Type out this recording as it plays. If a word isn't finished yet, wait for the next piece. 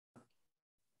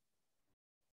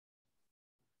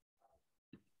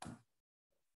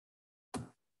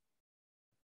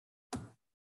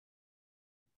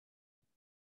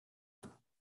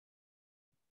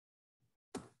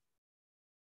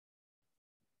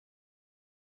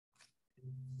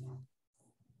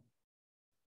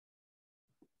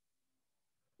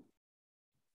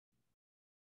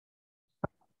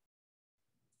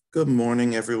Good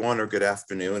morning, everyone, or good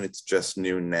afternoon. It's just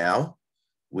noon now.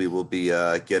 We will be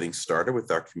getting started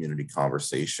with our community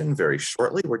conversation very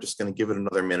shortly. We're just going to give it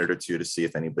another minute or two to see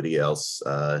if anybody else,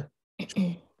 and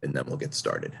then we'll get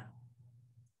started.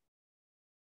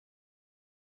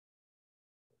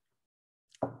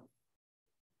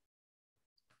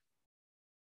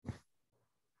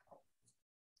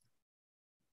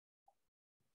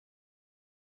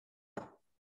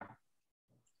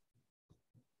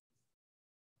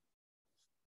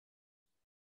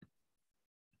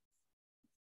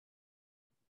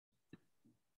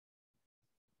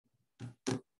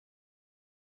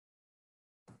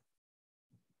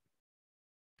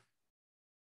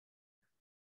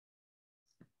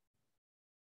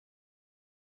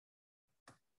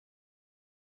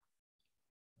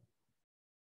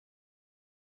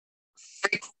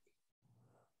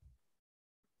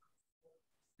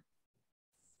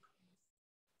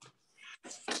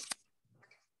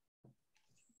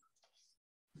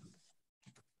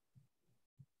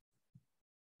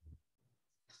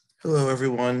 Hello,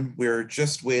 everyone. We're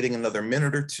just waiting another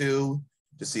minute or two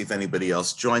to see if anybody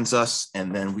else joins us,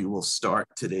 and then we will start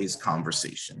today's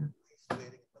conversation.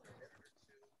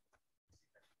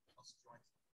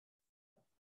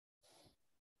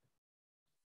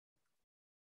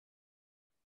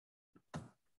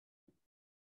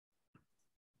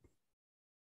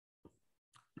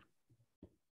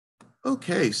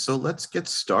 Okay, so let's get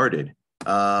started.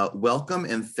 Welcome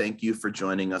and thank you for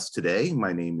joining us today.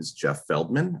 My name is Jeff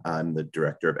Feldman. I'm the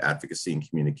Director of Advocacy and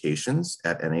Communications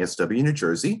at NASW New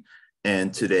Jersey.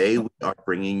 And today we are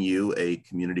bringing you a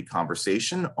community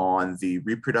conversation on the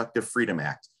Reproductive Freedom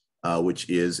Act, which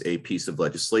is a piece of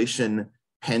legislation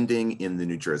pending in the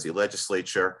New Jersey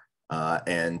legislature.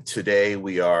 And today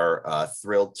we are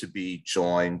thrilled to be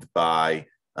joined by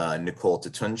Noelle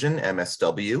Tutunjian,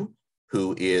 MSW,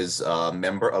 who is a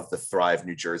member of the Thrive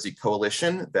New Jersey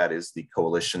Coalition. That is the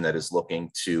coalition that is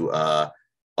looking to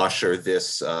usher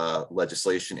this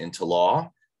legislation into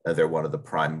law. They're one of the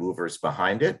prime movers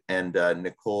behind it. And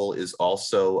Noelle is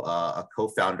also a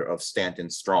co-founder of Stanton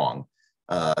Strong.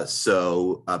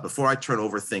 So before I turn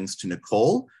over things to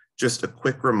Noelle, just a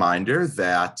quick reminder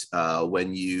that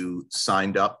when you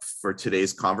signed up for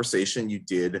today's conversation, you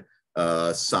did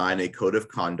sign a code of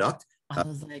conduct. I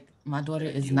was like, my daughter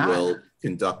is you not. You will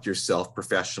conduct yourself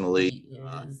professionally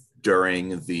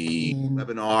during the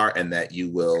webinar, and that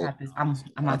you will I'm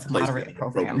not to moderate the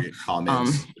program. Appropriate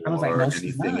comments I was like, or no,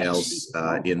 anything else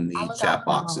in the chat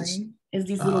boxes. Is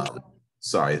these little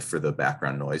sorry for the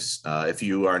background noise. If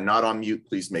you are not on mute,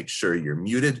 please make sure you're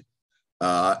muted.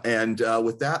 And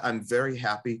with that, I'm very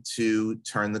happy to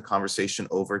turn the conversation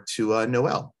over to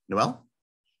Noelle. Noelle?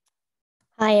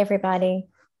 Hi, everybody.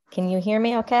 Can you hear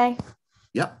me okay?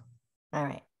 Yep. All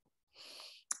right.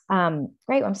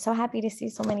 Great. I'm so happy to see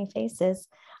so many faces.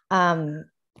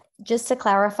 Just to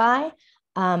clarify,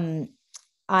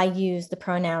 I use the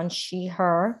pronoun she,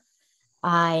 her.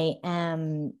 I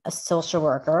am a social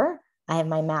worker. I have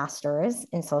my master's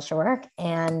in social work,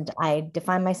 and I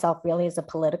define myself really as a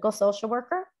political social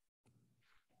worker.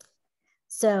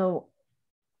 So,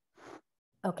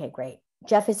 okay, great.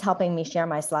 Jeff is helping me share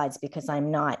my slides because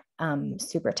I'm not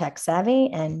super tech savvy,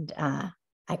 and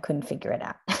I couldn't figure it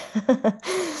out.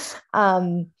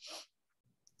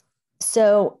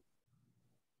 So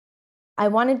I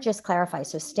want to just clarify.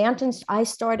 So Stanton's, I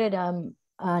started a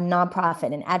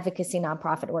nonprofit, an advocacy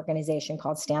nonprofit organization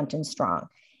called Stanton Strong.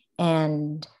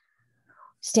 And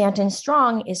Stanton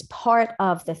Strong is part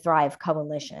of the Thrive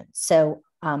Coalition. So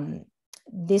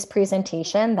this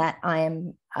presentation that I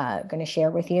am going to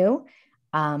share with you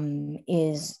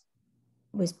was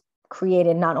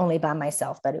created not only by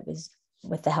myself, but it was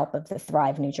with the help of the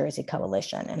Thrive New Jersey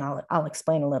Coalition. And I'll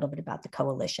explain a little bit about the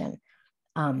coalition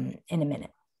in a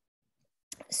minute.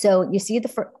 So you see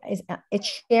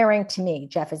it's sharing to me.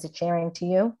 Jeff, is it sharing to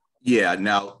you? Yeah,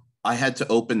 now I had to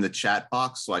open the chat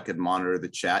box so I could monitor the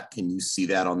chat. Can you see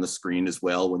that on the screen as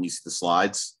well when you see the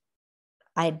slides?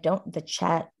 I don't, the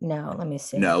chat, no, let me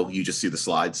see. No, you just see the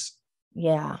slides?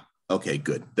 Yeah. Okay,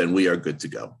 good. Then we are good to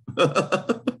go.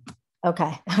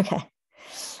 Okay.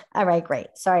 All right, great.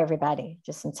 Sorry, everybody,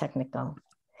 just some technical.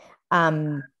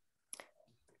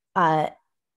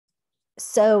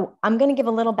 So I'm going to give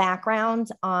a little background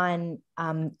on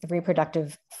the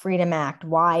Reproductive Freedom Act,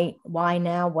 why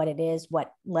now, what it is,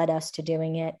 what led us to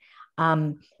doing it.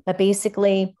 But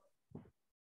basically,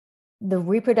 the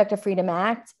Reproductive Freedom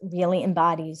Act really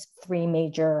embodies three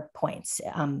major points.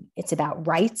 It's about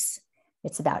rights,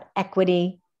 it's about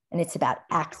equity, and it's about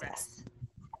access,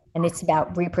 and it's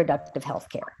about reproductive health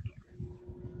care.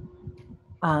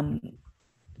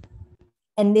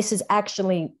 And this is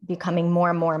actually becoming more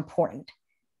and more important,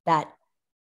 that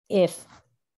if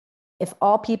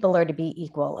all people are to be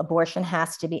equal, abortion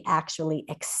has to be actually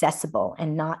accessible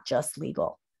and not just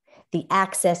legal. The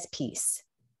access piece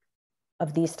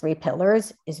of these three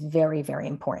pillars is very, very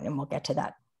important, and we'll get to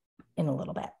that in a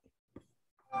little bit.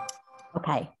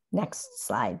 Okay, next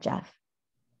slide, Jeff.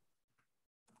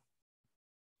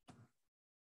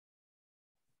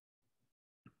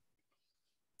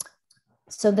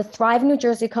 So the Thrive New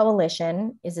Jersey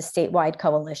Coalition is a statewide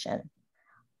coalition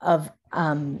of,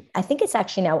 I think it's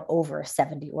actually now over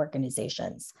 70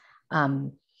 organizations.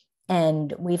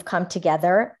 And we've come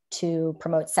together to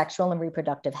promote sexual and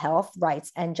reproductive health,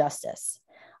 rights, and justice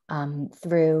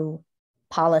through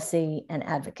policy and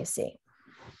advocacy.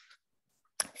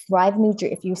 Thrive New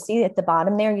Jersey, if you see at the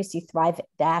bottom there, you see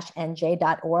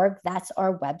thrive-nj.org. That's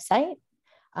our website.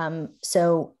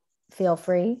 So feel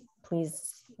free,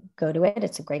 please go to it.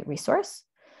 It's a great resource.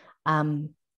 All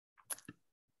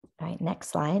right, next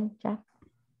slide, Jeff.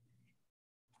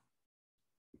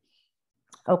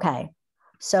 Okay,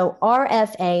 so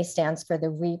RFA stands for the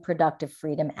Reproductive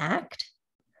Freedom Act.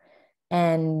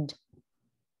 And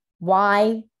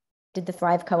why did the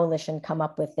Thrive Coalition come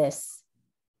up with this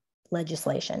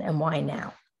legislation, and why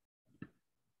now?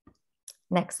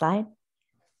 Next slide.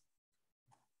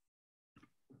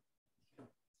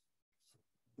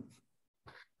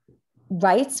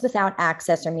 Rights without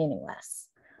access are meaningless.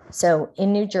 So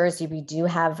in New Jersey, we do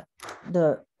have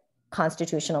the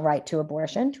constitutional right to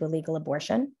abortion, to a legal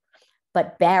abortion,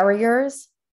 but barriers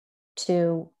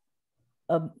to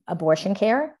abortion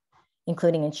care,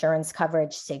 including insurance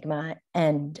coverage, stigma,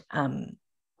 and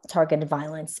targeted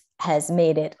violence, has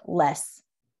made it less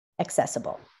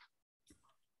accessible.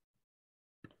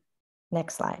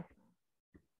 Next slide.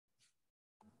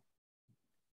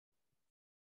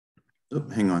 Oh,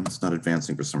 hang on, it's not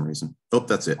advancing for some reason. Oh,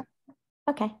 that's it.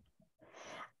 Okay.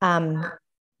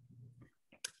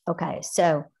 Okay,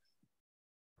 so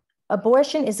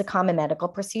abortion is a common medical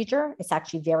procedure. It's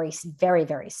actually very, very,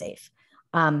 very safe.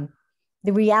 The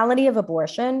reality of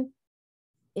abortion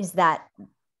is that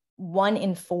 1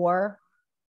 in 4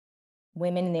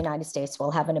 women in the United States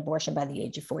will have an abortion by the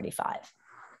age of 45.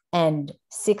 And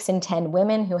 6 in 10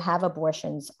 women who have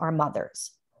abortions are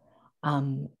mothers.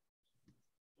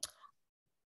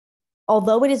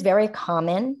 Although it is very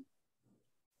common,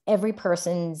 every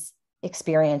person's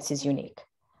experience is unique.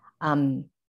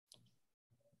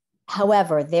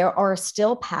 However, there are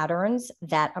still patterns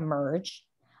that emerge.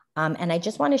 And I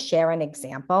just want to share an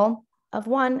example of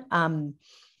one,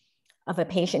 of a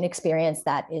patient experience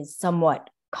that is somewhat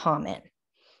common.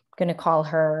 I'm going to call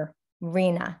her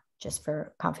Rena, just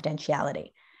for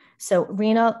confidentiality. So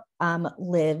Rena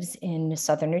lives in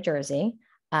Southern New Jersey.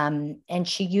 And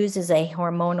she uses a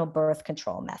hormonal birth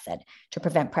control method to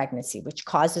prevent pregnancy, which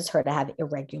causes her to have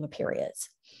irregular periods.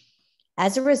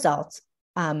 As a result,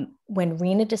 when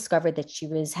Rena discovered that she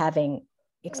was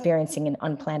experiencing an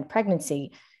unplanned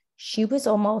pregnancy, she was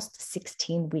almost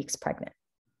 16 weeks pregnant.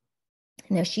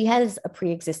 Now, she has a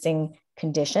pre-existing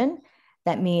condition.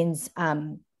 That means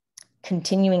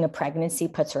continuing a pregnancy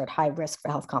puts her at high risk for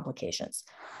health complications.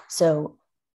 So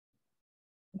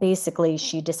basically,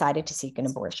 she decided to seek an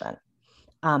abortion.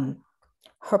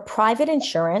 Her private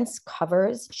insurance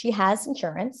covers, she has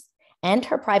insurance, and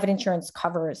her private insurance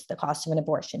covers the cost of an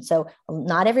abortion. So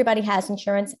not everybody has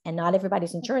insurance, and not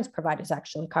everybody's insurance providers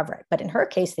actually cover it. But in her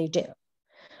case, they do.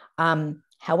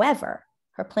 However,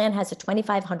 her plan has a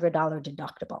 $2,500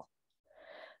 deductible.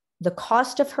 The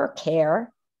cost of her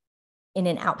care in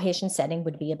an outpatient setting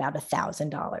would be about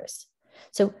 $1,000.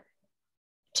 So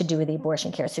to do with the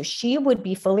abortion care. So she would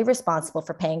be fully responsible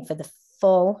for paying for the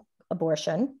full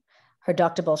abortion. Her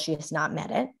deductible, she has not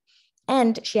met it.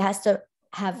 And she has to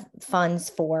have funds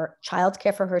for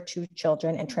childcare for her 2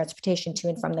 children and transportation to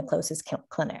and from the closest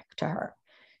clinic to her.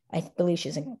 I believe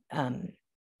she's in,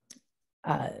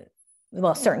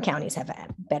 well, certain counties have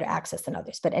better access than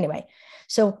others. But anyway,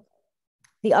 so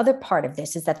the other part of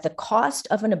this is that the cost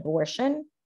of an abortion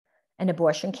and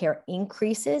abortion care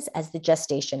increases as the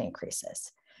gestation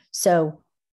increases. So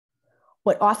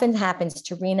what often happens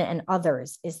to Rena and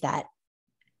others is that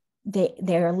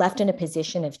they're left in a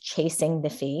position of chasing the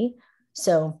fee.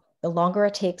 So the longer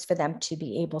it takes for them to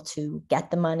be able to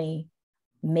get the money,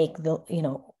 make the,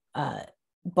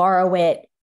 borrow it,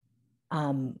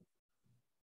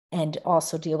 and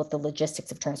also deal with the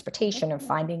logistics of transportation or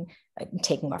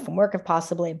taking off from work if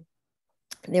possibly.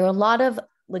 There are a lot of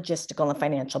logistical and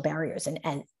financial barriers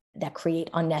and that create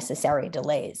unnecessary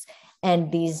delays.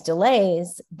 And these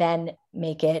delays then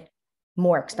make it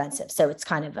more expensive. So it's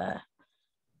kind of a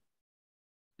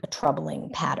troubling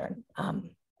pattern,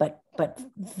 but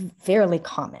fairly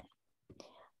common.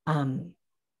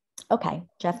 Okay,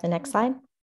 Jeff, the next slide.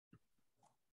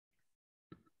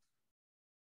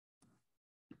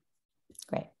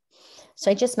 Great.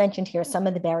 So I just mentioned here some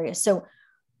of the barriers. So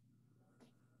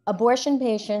abortion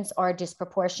patients are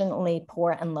disproportionately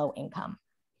poor and low income.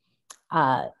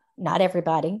 Not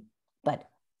everybody, but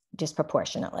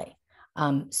disproportionately.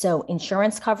 So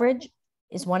insurance coverage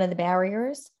is one of the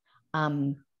barriers.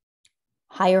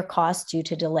 Higher costs due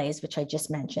to delays, which I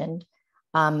just mentioned.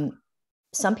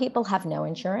 Some people have no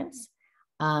insurance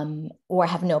or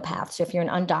have no path. So if you're an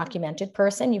undocumented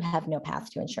person, you have no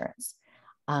path to insurance.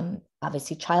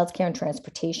 Obviously, childcare and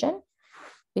transportation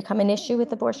become an issue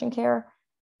with abortion care.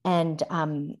 And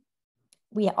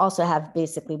we also have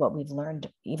basically what we've learned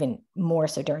even more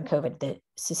so during COVID, the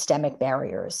systemic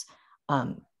barriers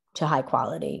to high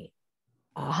quality,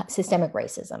 systemic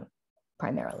racism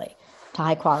primarily, to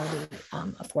high quality,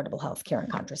 affordable health care and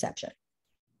contraception.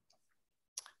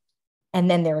 And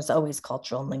then there's always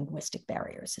cultural and linguistic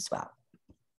barriers as well.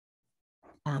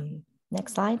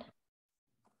 Next slide.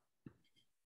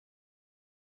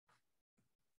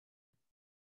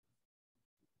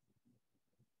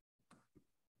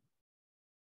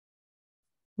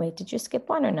 Wait, did you skip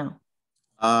one or no?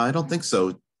 I don't think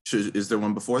so. Is there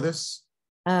one before this?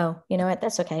 Oh, you know what?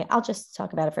 That's okay. I'll just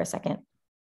talk about it for a second.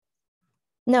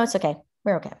 No, it's okay.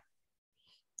 We're okay.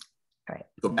 All right.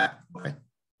 Go back. Okay.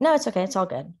 No, it's okay. It's all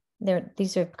good.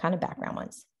 These are kind of background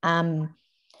ones.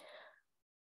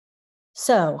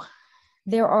 So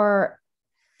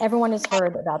everyone has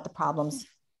heard about the problems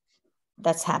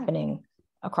that's happening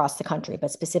across the country, but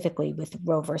specifically with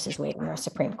Roe versus Wade in our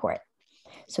Supreme Court.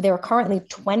 So there are currently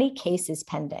 20 cases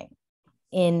pending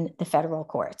in the federal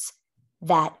courts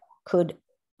that could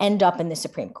end up in the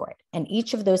Supreme Court. And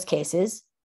each of those cases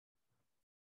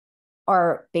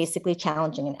are basically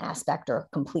challenging an aspect or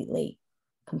completely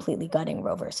gutting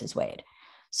Roe versus Wade.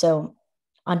 So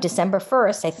on December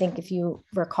 1st, I think if you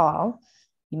recall,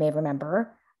 you may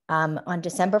remember, on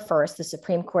December 1st, the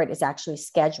Supreme Court is actually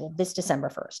scheduled this December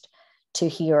 1st to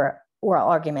hear oral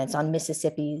arguments on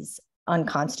Mississippi's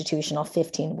unconstitutional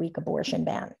 15-week abortion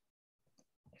ban.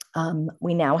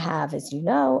 We now have, as you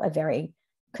know, a very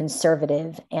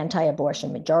conservative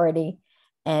anti-abortion majority,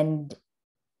 and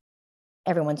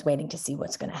everyone's waiting to see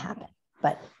what's going to happen.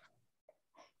 But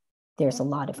there's a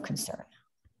lot of concern.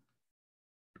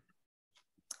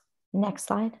 Next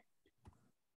slide.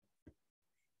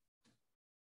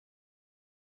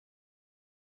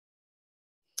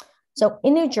 So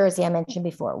in New Jersey, I mentioned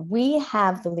before, we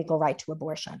have the legal right to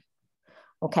abortion.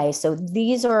 Okay, so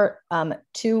these are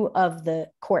two of the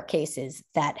court cases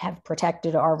that have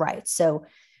protected our rights. So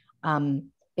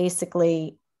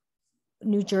basically,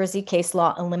 New Jersey case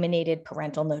law eliminated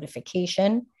parental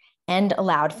notification and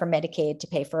allowed for Medicaid to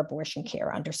pay for abortion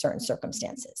care under certain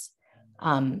circumstances.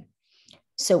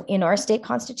 So in our state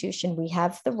constitution, we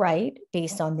have the right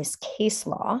based on this case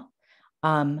law,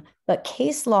 but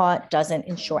case law doesn't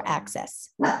ensure access.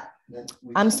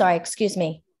 I'm sorry, excuse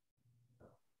me.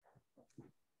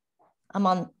 I'm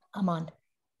on.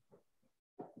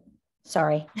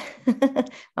 Sorry,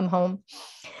 I'm home.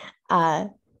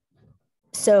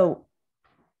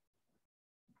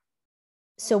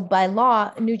 So by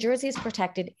law, New Jersey is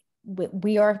protected.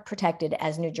 We are protected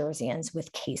as New Jerseyans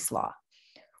with case law.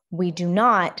 We do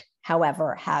not,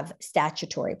 however, have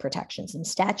statutory protections, and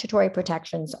statutory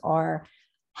protections are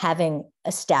having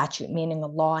a statute, meaning a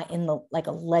law in the, like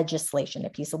a legislation, a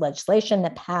piece of legislation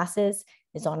that passes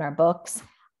is on our books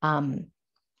and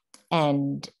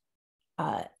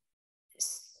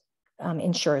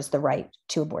ensures the right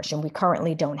to abortion. We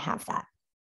currently don't have that.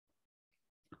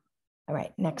 All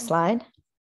right, next slide.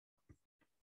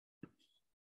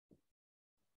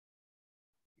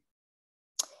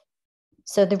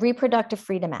 So the Reproductive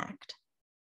Freedom Act,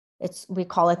 we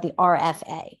call it the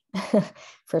RFA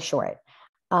for short,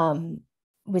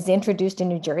 was introduced in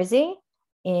New Jersey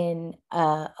in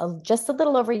just a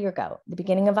little over a year ago, the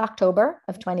beginning of October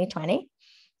of 2020.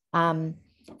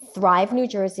 Thrive New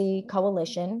Jersey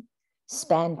Coalition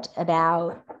spent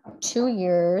about 2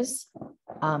 years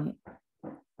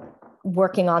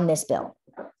working on this bill.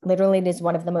 Literally, it is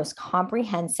one of the most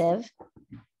comprehensive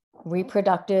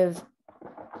reproductive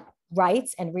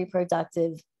rights and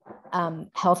reproductive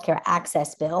healthcare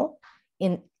access bill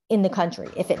in the country,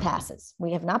 if it passes.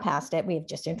 We have not passed it. We have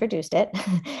just introduced it.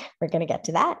 We're going to get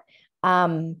to that.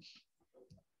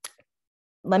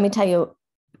 Let me tell you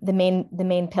the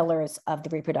main pillars of the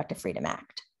Reproductive Freedom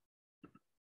Act.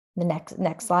 The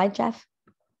next slide, Jeff,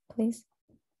 please.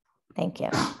 Thank you.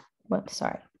 Whoops,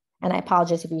 sorry. And I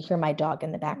apologize if you hear my dog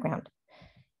in the background.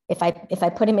 If I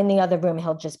put him in the other room,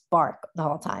 he'll just bark the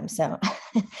whole time. So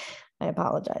I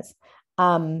apologize.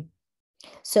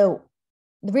 So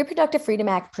the Reproductive Freedom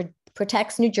Act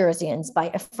protects New Jerseyans by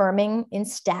affirming in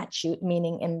statute,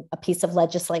 meaning in a piece of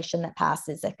legislation that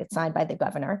passes, that gets signed by the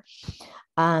governor,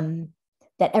 that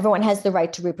everyone has the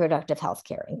right to reproductive health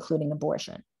care, including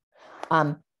abortion.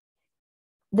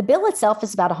 The bill itself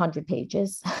is about 100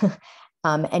 pages.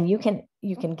 And you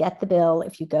can get the bill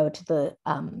if you go to the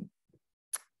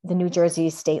New Jersey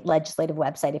State Legislative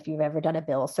website. If you've ever done a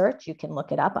bill search, you can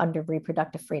look it up under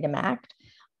Reproductive Freedom Act.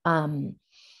 And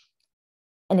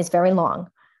it's very long,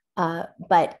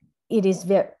 but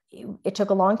it took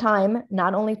a long time,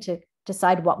 not only to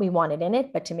decide what we wanted in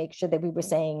it, but to make sure that we were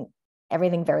saying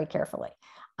everything very carefully.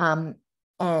 And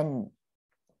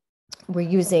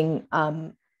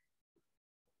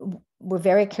we're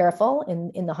very careful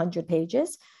in the 100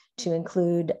 pages to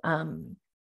include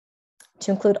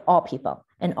all people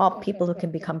and all people who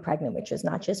can become pregnant, which is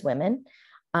not just women.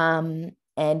 And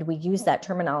we use that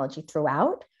terminology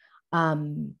throughout.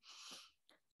 And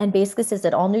basically says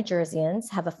that all New Jerseyans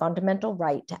have a fundamental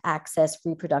right to access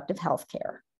reproductive health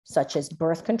care, such as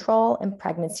birth control and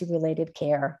pregnancy-related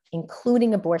care,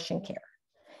 including abortion care,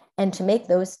 and to make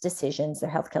those decisions, their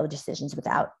healthcare decisions,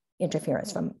 without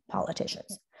interference from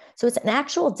politicians. So it's an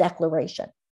actual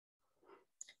declaration,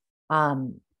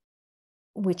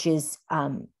 which is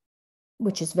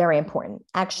very important.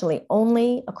 Actually,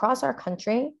 only across our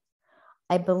country,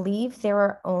 I believe there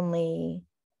are only,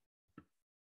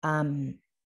 I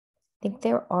think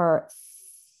there are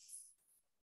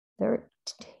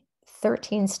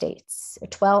 13 states,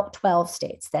 12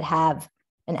 states that have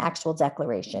an actual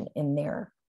declaration in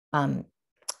their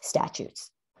statutes.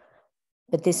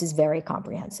 But this is very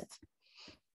comprehensive.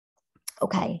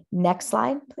 Okay, next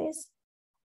slide, please.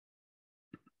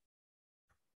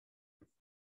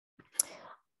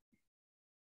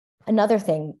 Another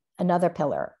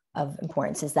pillar of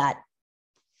importance is that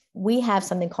we have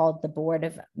something called the Board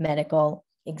of Medical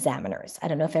Examiners. I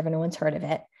don't know if everyone's heard of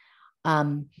it.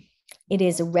 It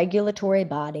is a regulatory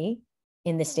body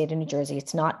in the state of New Jersey.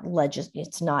 It's not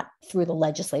through the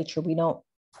legislature. We don't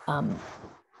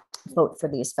vote for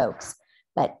these folks,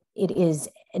 but it is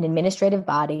an administrative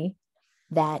body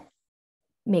that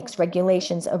makes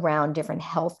regulations around different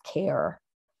healthcare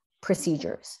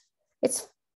procedures. It's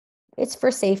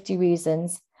for safety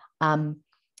reasons.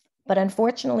 But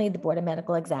unfortunately, the Board of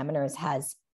Medical Examiners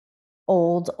has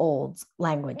old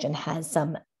language and has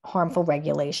some harmful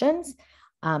regulations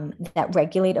that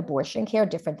regulate abortion care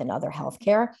different than other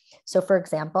healthcare. So for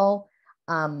example,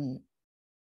 in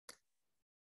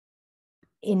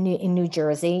New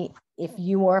Jersey, if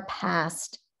you are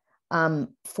past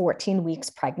 14 weeks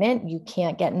pregnant, you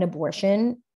can't get an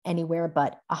abortion anywhere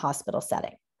but a hospital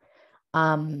setting.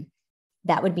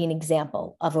 That would be an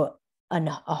example of a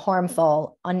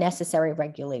harmful, unnecessary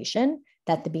regulation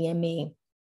that the BME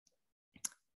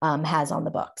has on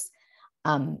the books.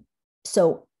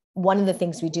 So one of the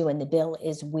things we do in the bill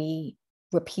is we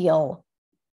repeal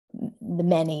the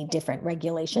many different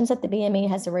regulations that the BME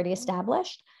has already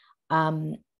established.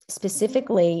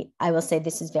 Specifically, I will say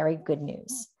this is very good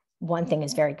news. One thing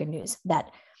is very good news,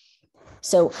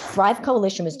 so Thrive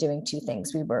Coalition was doing two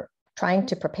things. We were trying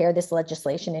to prepare this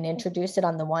legislation and introduce it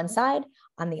on the one side.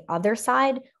 On the other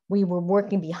side, we were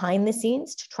working behind the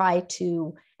scenes to try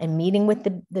to, and meeting with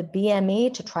the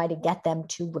BME to try to get them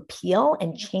to repeal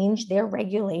and change their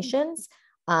regulations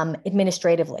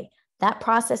administratively. That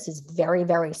process is very,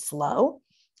 very slow.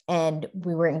 And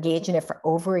we were engaged in it for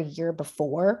over a year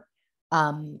before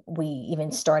we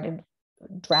even started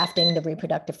drafting the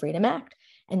Reproductive Freedom Act.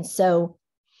 And so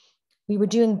we were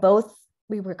doing both.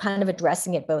 We were kind of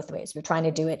addressing it both ways. We're trying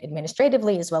to do it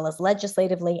administratively as well as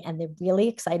legislatively. And the really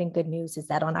exciting good news is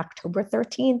that on October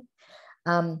 13th,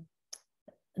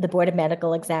 the Board of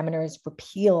Medical Examiners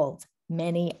repealed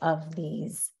many of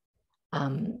these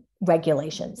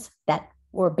regulations that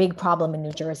were a big problem in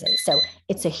New Jersey. So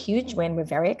it's a huge win. We're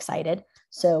very excited.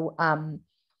 So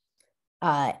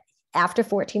after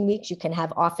 14 weeks, you can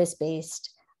have office-based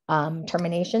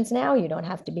terminations now. You don't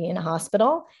have to be in a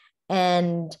hospital.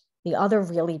 And the other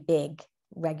really big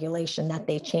regulation that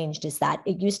they changed is that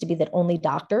it used to be that only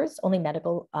doctors, only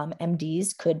medical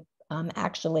MDs could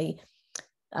actually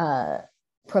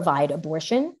provide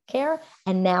abortion care.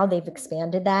 And now they've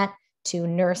expanded that to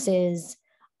nurses,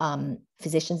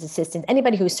 physician's assistants,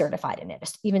 anybody who's certified in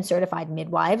it, even certified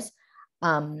midwives.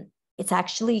 It's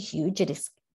actually huge.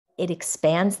 It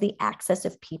expands the access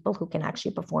of people who can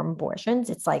actually perform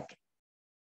abortions. It's like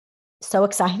so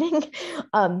exciting.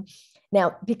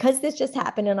 Now, because this just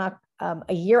happened in a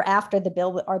year after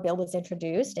our bill was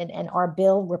introduced, and our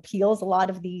bill repeals a lot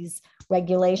of these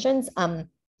regulations,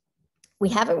 we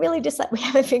haven't really decided, we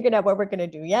haven't figured out what we're going to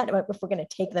do yet, if we're going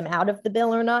to take them out of the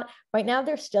bill or not. Right now,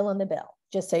 they're still in the bill,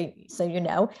 just so you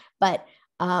know. But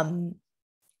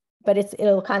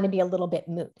it'll kind of be a little bit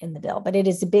moot in the bill. But it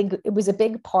was a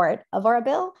big part of our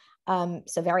bill.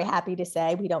 So very happy to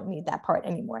say we don't need that part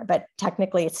anymore, but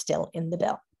technically it's still in the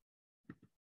bill.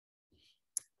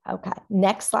 Okay,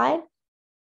 next slide.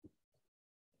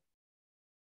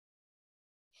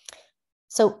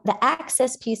 So the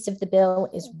access piece of the bill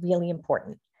is really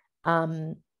important.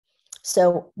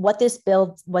 So what the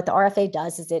RFA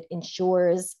does is it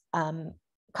ensures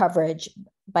coverage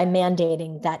by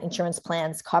mandating that insurance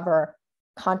plans cover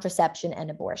contraception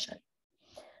and abortion.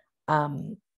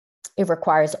 It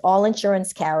requires all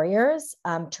insurance carriers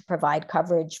to provide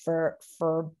coverage for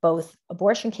both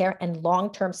abortion care and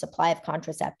long-term supply of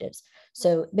contraceptives.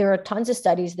 So there are tons of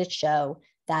studies that show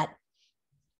that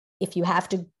if you have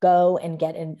to go and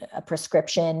get a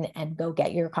prescription and go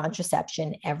get your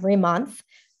contraception every month,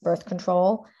 birth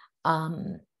control,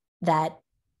 that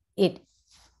it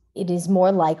is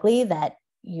more likely that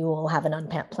you will have an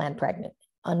unplanned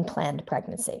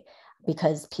pregnancy,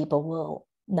 because people will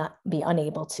not be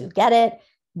unable to get it.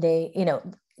 They,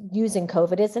 using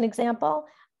COVID as an example,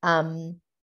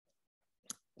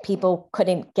 people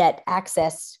couldn't get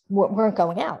access, weren't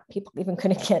going out. People even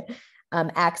couldn't get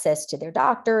access to their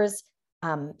doctors.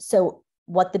 So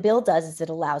what the bill does is it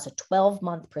allows a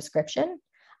 12-month prescription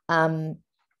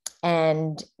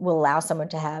and will allow someone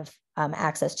to have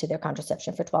access to their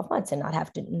contraception for 12 months and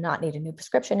not need a new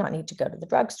prescription, not need to go to the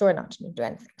drugstore, not to do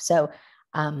anything. So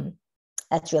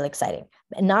that's really exciting.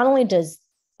 And not only does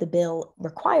the bill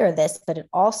require this, but it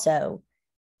also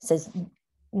says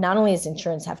not only does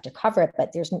insurance have to cover it,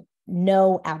 but there's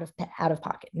no out of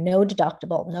pocket, no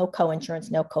deductible, no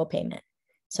co-insurance, no co-payment.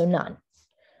 So none.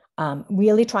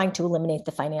 Really trying to eliminate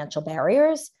the financial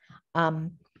barriers.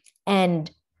 And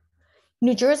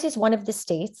New Jersey is one of the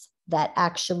states that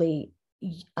actually,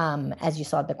 as you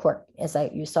saw in the court,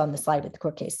 you saw in the slide with the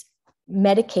court case,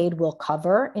 Medicaid will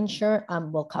cover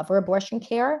abortion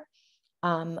care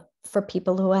for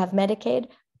people who have Medicaid.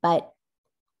 But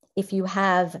if you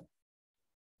have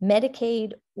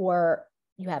Medicaid or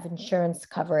you have insurance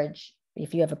coverage,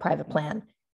 if you have a private plan,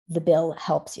 the bill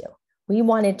helps you. We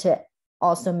wanted to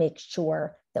also make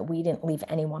sure that we didn't leave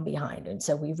anyone behind. And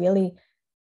so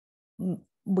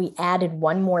we added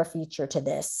one more feature to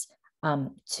this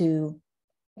to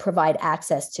provide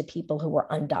access to people who are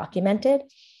undocumented.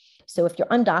 So if you're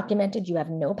undocumented, you have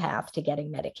no path to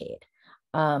getting Medicaid.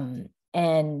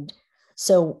 And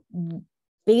so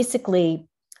basically,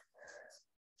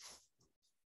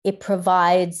 it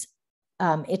provides,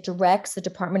 it directs the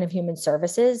Department of Human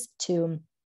Services to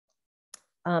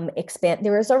expand.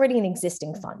 There is already an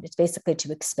existing fund. It's basically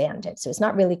to expand it. So it's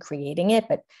not really creating it,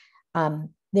 but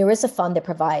there is a fund that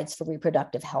provides for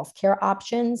reproductive health care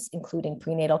options, including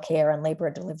prenatal care and labor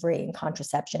delivery and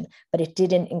contraception, but it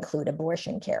didn't include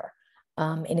abortion care.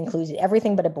 It included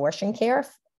everything but abortion care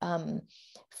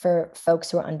for folks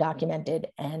who are undocumented.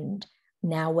 And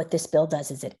now what this bill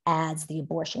does is it adds the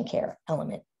abortion care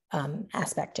element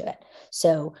aspect to it.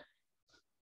 So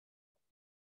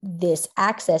this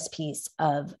access piece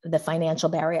of the financial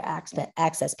barrier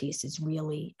access piece is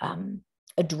really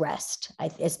addressed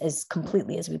as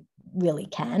completely as we really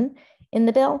can in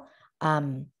the bill.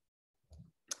 And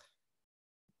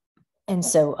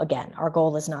so again, our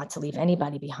goal is not to leave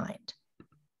anybody behind.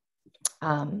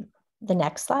 The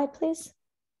next slide, please.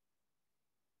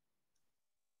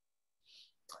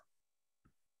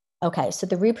 Okay, so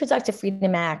the Reproductive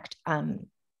Freedom Act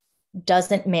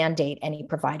doesn't mandate any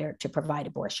provider to provide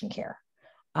abortion care.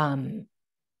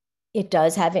 It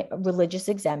does have religious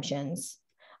exemptions.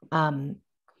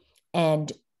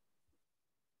 And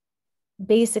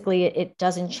basically it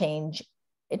doesn't change.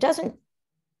 Let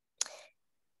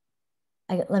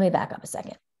me back up a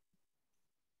second.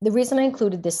 The reason I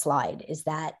included this slide is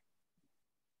that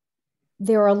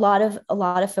there are a lot of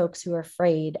folks who are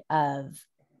afraid of,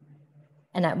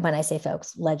 and when I say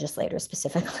folks, legislators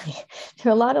specifically,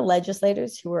 there are a lot of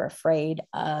legislators who are afraid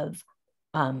of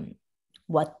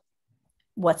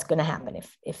what's going to happen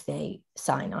if they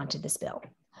sign onto this bill.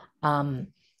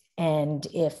 And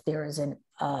if there is if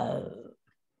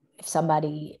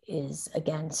somebody is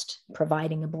against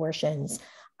providing abortions,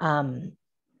 so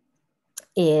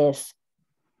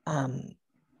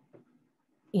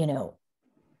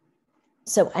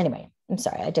anyway, I'm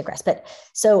sorry, I digress. But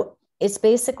so it's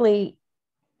basically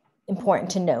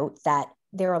important to note that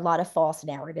there are a lot of false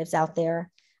narratives out there.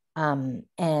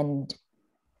 And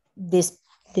this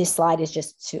slide is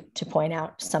just to point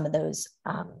out some of those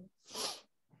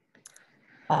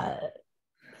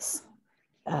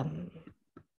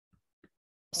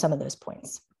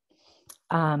points.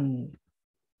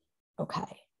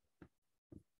 Okay.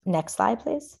 Next slide,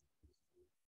 please.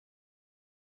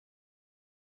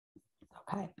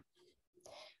 Okay.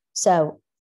 So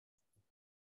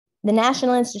the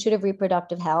National Institute of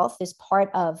Reproductive Health is part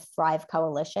of Thrive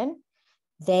Coalition.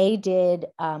 They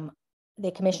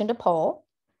commissioned a poll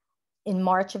in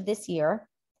March of this year.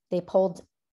 They polled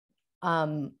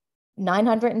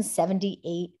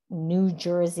 978 New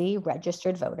Jersey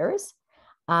registered voters.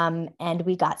 And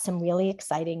we got some really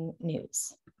exciting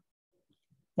news.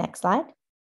 Next slide.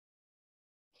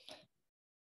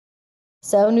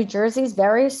 So New Jersey is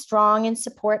very strong in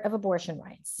support of abortion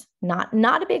rights. Not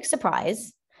a big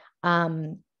surprise.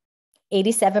 87%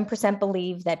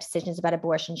 believe that decisions about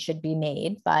abortion should be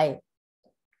made by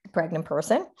a pregnant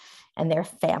person and their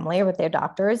family or with their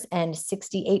doctors, and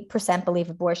 68% believe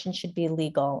abortion should be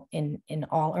legal in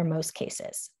all or most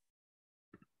cases.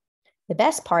 The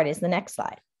best part is the next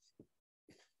slide.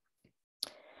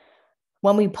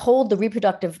 When we polled the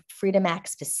Reproductive Freedom Act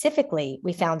specifically,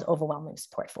 we found overwhelming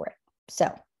support for it.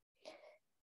 So,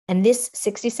 and this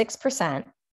 66%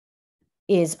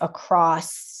 is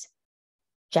across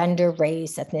gender,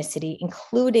 race, ethnicity,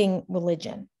 including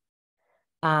religion.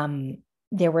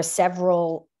 There were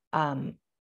several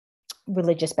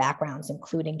religious backgrounds,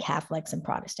 including Catholics and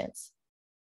Protestants.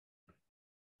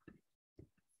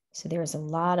 So there is a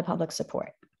lot of public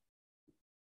support.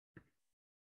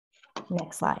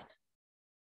 Next slide,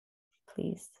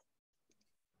 please.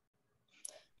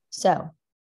 So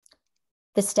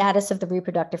the status of the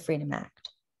Reproductive Freedom Act.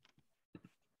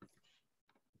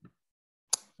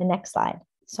 The next slide.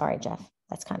 Sorry, Jeff,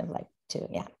 that's kind of like two,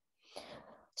 yeah.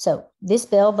 So this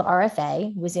bill, the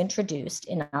RFA, was introduced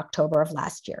in October of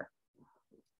last year.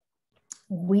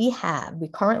 We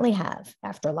currently have,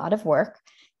 after a lot of work,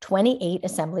 28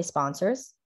 assembly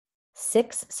sponsors,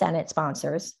 6 Senate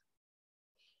sponsors.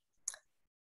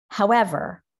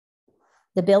 However,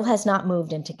 the bill has not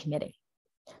moved into committee.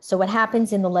 So what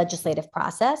happens in the legislative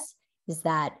process is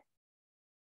that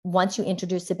once you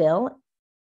introduce a bill,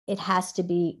 it has to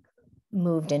be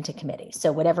moved into committee.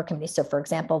 So whatever committee, so for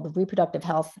example, the Reproductive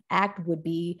Health Act would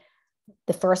be,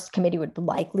 the first committee would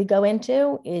likely go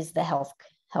into is the health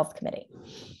committee.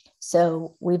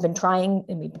 So we've been trying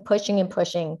and we've been pushing and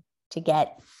pushing to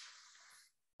get,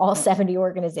 all 70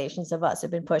 organizations of us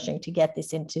have been pushing to get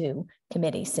this into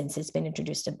committee since it's been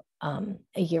introduced a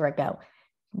year ago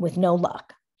with no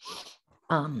luck.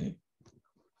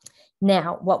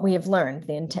 Now, what we have learned,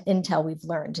 the intel we've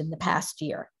learned in the past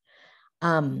year,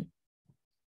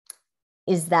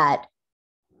 is that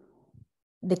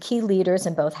the key leaders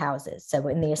in both houses, so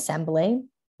in the Assembly,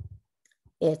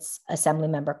 it's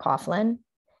Assemblymember Coughlin,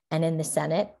 and in the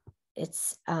Senate,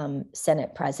 it's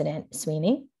Senate President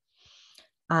Sweeney.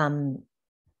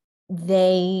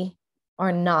 They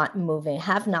are not moving,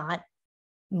 have not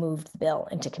moved the bill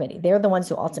into committee. They're the ones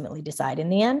who ultimately decide in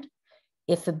the end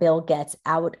if a bill gets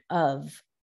out of,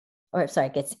 or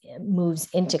sorry, moves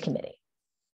into committee.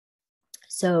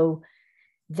 So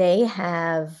they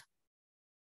have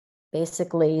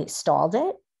basically stalled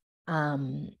it,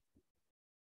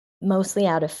 mostly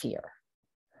out of fear.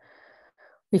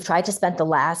 We've tried to spend the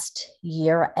last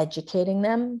year educating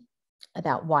them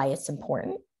about why it's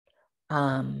important.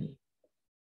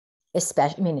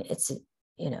 Especially, I mean, it's,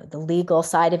 the legal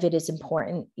side of it is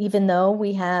important. Even though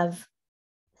we have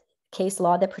case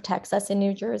law that protects us in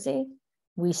New Jersey,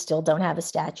 we still don't have a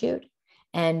statute.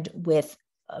 And with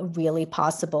a really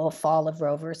possible fall of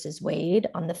Roe versus Wade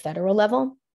on the federal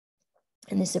level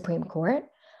in the Supreme Court,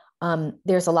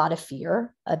 there's a lot of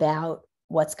fear about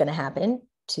what's going to happen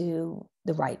to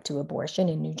the right to abortion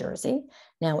in New Jersey.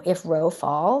 Now, if Roe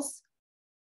falls,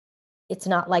 it's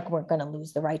not like we're going to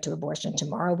lose the right to abortion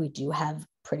tomorrow. We do have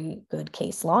pretty good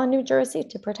case law in New Jersey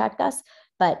to protect us,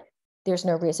 but there's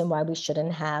no reason why we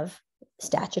shouldn't have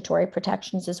statutory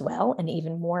protections as well, and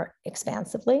even more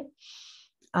expansively.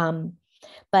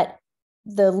 But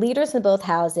the leaders in both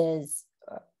houses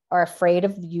are afraid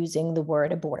of using the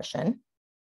word abortion,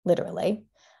 literally.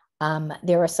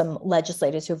 There are some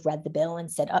legislators who've read the bill and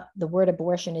said, the word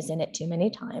abortion is in it too many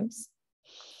times.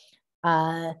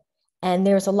 And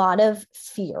there's a lot of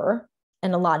fear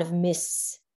and a lot of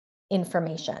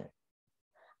misinformation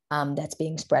that's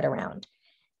being spread around.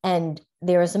 And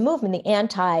there is a movement, we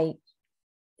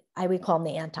call them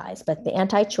the antis, but the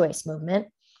anti-choice movement.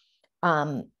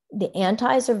 The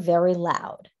antis are very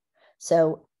loud.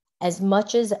 So as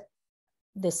much as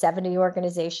the 70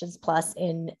 organizations plus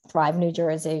in Thrive New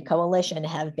Jersey Coalition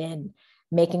have been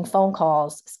making phone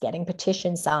calls, getting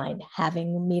petitions signed,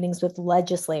 having meetings with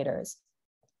legislators,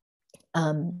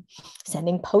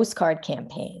 sending postcard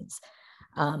campaigns,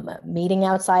 meeting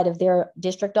outside of their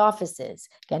district offices,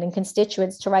 getting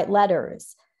constituents to write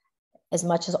letters. As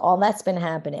much as all that's been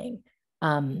happening,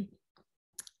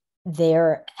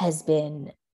 there has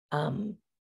been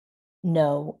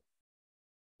no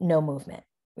movement,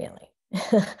 really.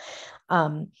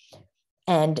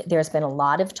 And there's been a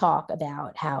lot of talk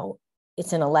about how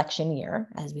it's an election year,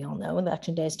 as we all know,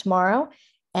 election day is tomorrow.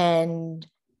 And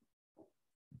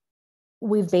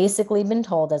we've basically been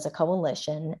told as a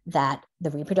coalition that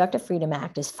the Reproductive Freedom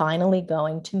Act is finally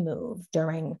going to move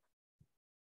during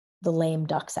the lame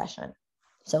duck session.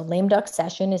 So lame duck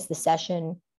session is the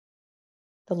session,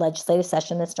 the legislative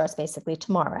session that starts basically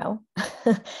tomorrow.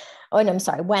 Oh, no, I'm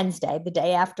sorry, Wednesday, the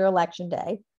day after election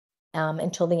day,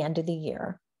 until the end of the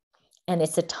year. And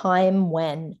it's a time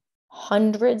when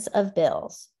hundreds of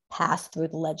bills pass through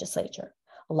the legislature.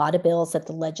 A lot of bills that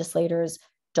the legislators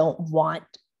don't want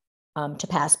to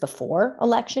pass before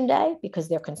election day because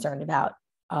they're concerned about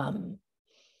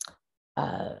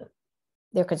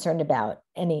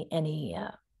any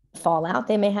fallout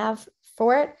they may have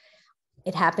for it.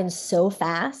 It happens so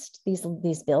fast.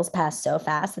 These bills pass so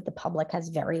fast that the public has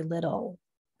very little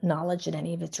knowledge that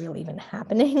any of it's really even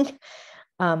happening.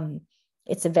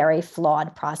 It's a very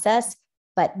flawed process,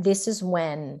 but this is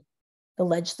when the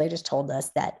legislators told us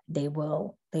that they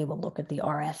will look at the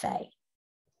RFA.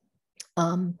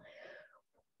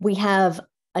 We have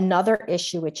another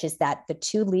issue, which is that the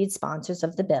two lead sponsors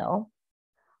of the bill,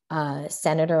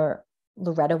 Senator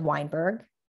Loretta Weinberg,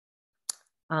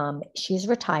 she's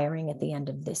retiring at the end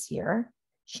of this year.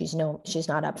 She's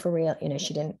not up for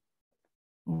she didn't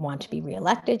want to be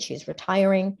reelected. She's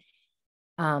retiring.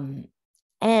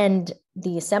 And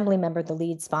the assembly member, the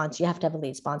lead sponsor, you have to have a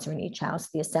lead sponsor in each house.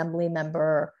 The assembly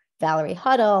member, Valerie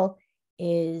Huddle,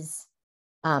 is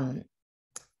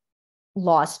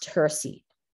lost her seat.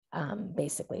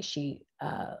 Basically, she's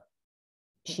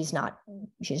not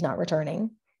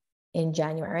returning in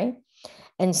January.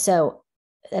 And so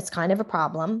that's kind of a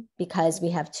problem because we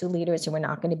have two leaders who are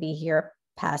not going to be here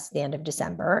past the end of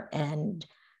December, and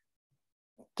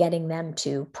getting them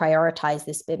to prioritize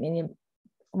this. I mean,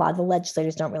 a lot of the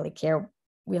legislators don't really care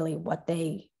what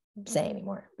they say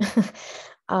anymore.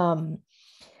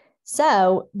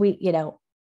 So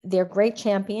they're great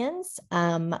champions,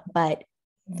 but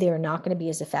they're not going to be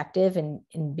as effective in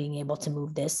being able to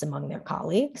move this among their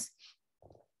colleagues.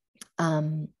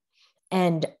 And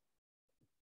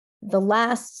the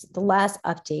last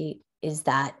update is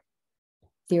that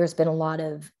there's been a lot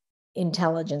of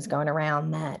intelligence going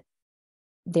around that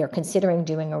they're considering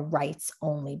doing a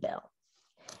rights-only bill.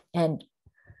 And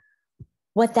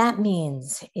what that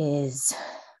means is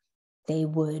they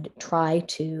would allow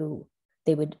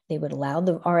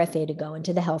the RFA to go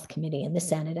into the Health Committee and the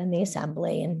Senate and the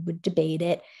Assembly and would debate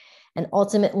it and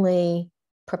ultimately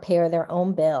prepare their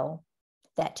own bill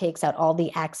that takes out all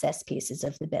the access pieces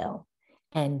of the bill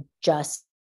and just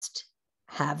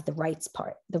have the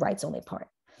rights-only part.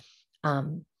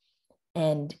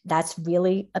 And that's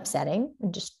really upsetting,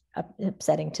 and just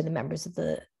upsetting to the members of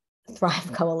the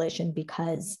Thrive Coalition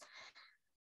because,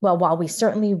 well, while we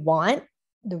certainly want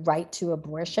the right to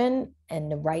abortion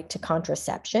and the right to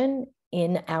contraception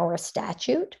in our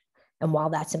statute, and while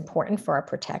that's important for our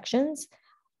protections,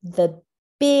 the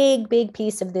big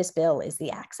piece of this bill is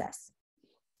the access.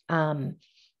 And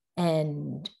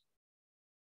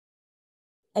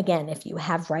again, if you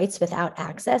have rights without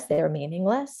access, they're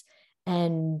meaningless.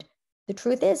 And the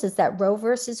truth is that Roe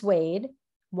versus Wade,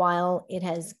 while it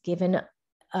has given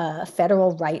a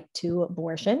federal right to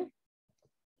abortion,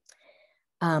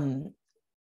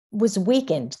 was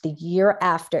weakened the year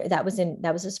after. That was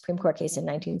a Supreme Court case in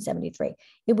 1973.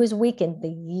 It was weakened the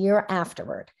year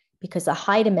afterward because the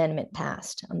Hyde Amendment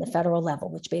passed on the federal level,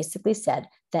 which basically said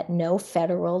that no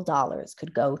federal dollars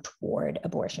could go toward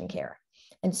abortion care.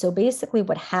 And so basically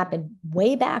what happened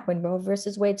way back when Roe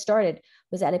versus Wade started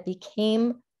was that it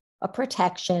became a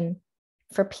protection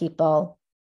for people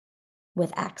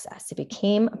with access. It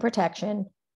became a protection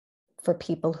for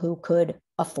people who could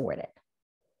afford it,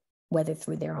 whether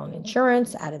through their own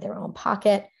insurance, out of their own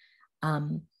pocket.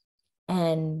 And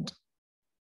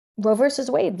Roe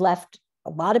versus Wade left a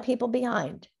lot of people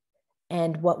behind.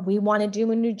 And what we want to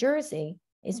do in New Jersey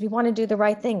is we want to do the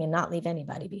right thing and not leave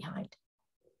anybody behind,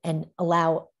 and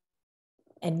allow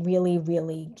and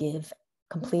really give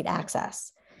complete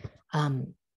access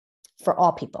for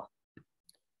all people.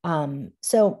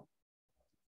 So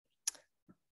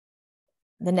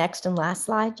the next and last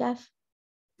slide, Jeff.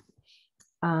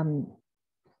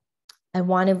 I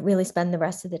want to really spend the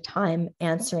rest of the time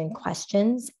answering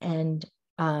questions and,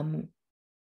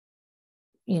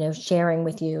 sharing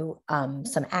with you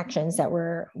some actions that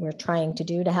we're trying to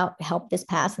do to help this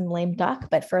pass in the lame duck.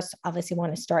 But first, obviously,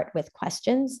 want to start with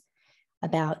questions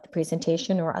about the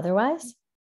presentation or otherwise.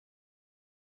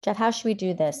 Jeff, how should we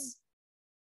do this?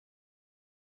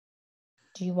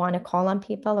 Do you want to call on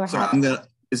people or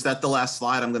is that the last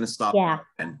slide? I'm going to stop. Yeah.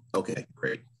 Okay,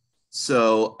 great.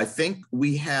 So I think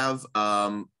we have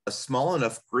a small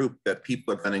enough group that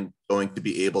people are going to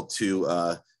be able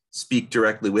to speak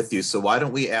directly with you. So why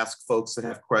don't we ask folks that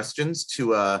have questions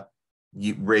to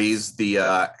raise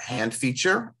the hand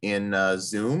feature in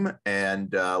Zoom,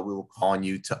 and we will call on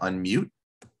you to unmute.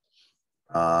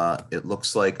 It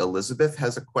looks like Elizabeth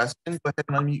has a question. Go ahead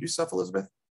and unmute yourself, Elizabeth.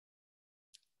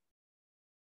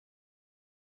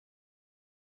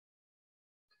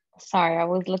 Sorry, I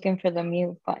was looking for the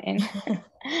mute button.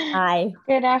 Hi.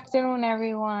 Good afternoon,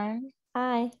 everyone.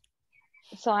 Hi.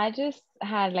 So I just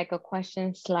had like a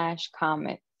question /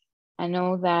 comment. I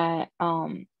know that,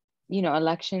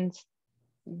 elections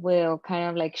will kind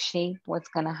of like shape what's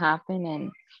going to happen.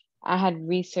 And I had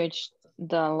researched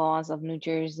the laws of New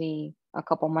Jersey a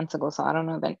couple months ago, so I don't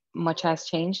know that much has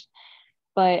changed.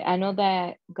 But I know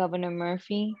that Governor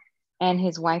Murphy and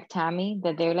his wife, Tammy,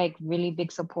 that they're like really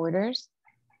big supporters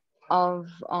of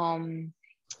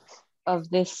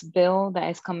this bill that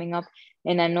is coming up.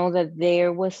 And I know that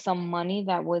there was some money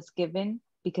that was given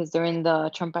because during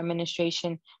the Trump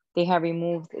administration, they have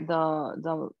removed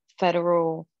the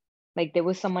federal, like there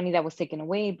was some money that was taken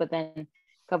away, but then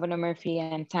Governor Murphy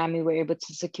and Tammy were able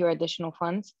to secure additional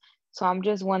funds. So I'm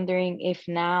just wondering if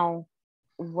now,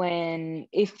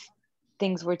 if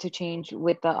things were to change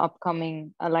with the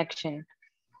upcoming election,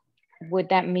 would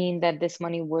that mean that this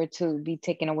money were to be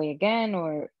taken away again,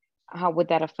 or how would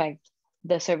that affect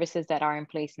the services that are in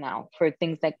place now for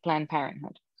things like Planned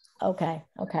Parenthood? Okay.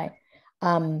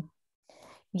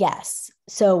 Yes.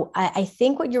 So I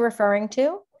think what you're referring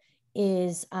to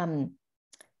is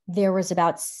there was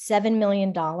about $7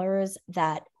 million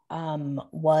that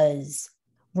was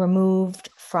removed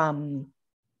from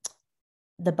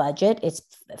the budget. It's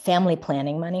family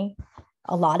planning money,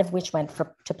 a lot of which went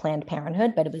to Planned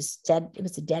Parenthood, but it was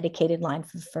a dedicated line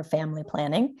for family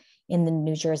planning in the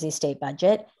New Jersey state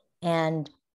budget. And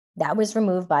that was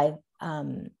removed by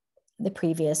the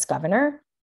previous governor.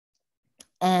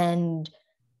 And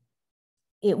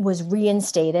it was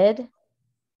reinstated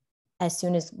as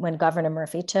soon as when Governor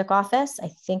Murphy took office. I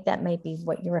think that might be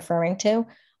what you're referring to.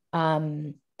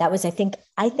 That was, I think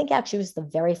actually was the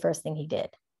very first thing he did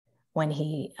when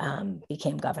he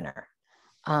became governor.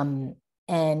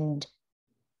 And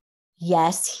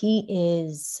yes, he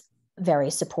is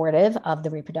very supportive of the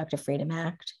Reproductive Freedom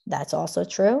Act. That's also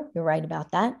true. You're right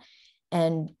about that.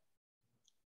 And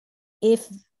if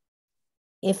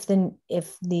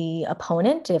the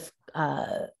opponent,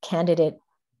 candidate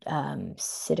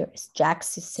Jack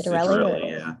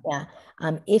Citarelli,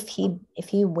 if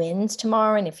he wins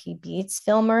tomorrow and if he beats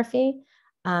Phil Murphy,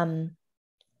 I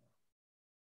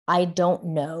don't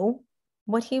know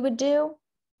what he would do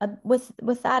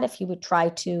with that, if he would try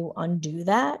to undo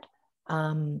that.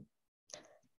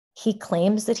 He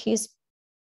claims that he's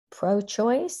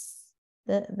pro-choice,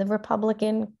 the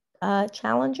Republican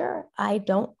challenger. I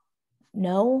don't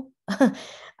know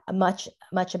much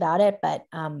about it, but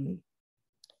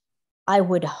I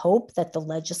would hope that the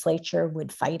legislature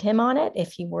would fight him on it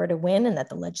if he were to win, and that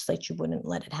the legislature wouldn't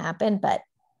let it happen. But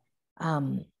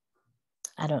I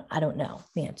don't know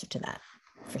the answer to that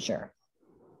for sure.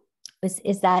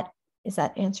 Is that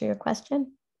answer your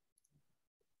question?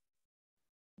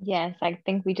 Yes, I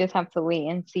think we just have to wait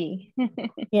and see.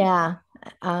 Yeah.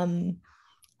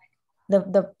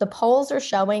 The polls are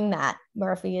showing that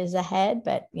Murphy is ahead,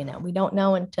 but we don't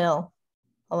know until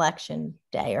election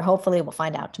day, or hopefully we'll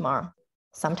find out tomorrow.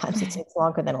 Sometimes it takes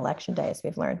longer than election day, as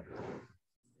we've learned.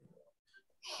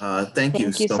 Thank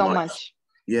you so much.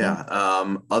 Yeah.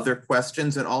 Other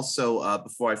questions? And also,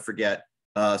 before I forget,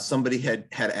 somebody had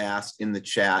asked in the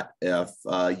chat if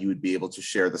you would be able to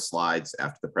share the slides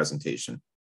after the presentation.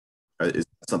 Is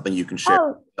that something you can share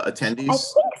with attendees? I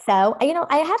think so.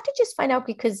 I have to just find out,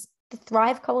 because the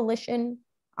Thrive Coalition,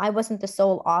 I wasn't the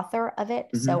sole author of it,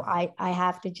 so I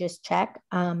have to just check.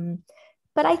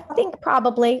 But I think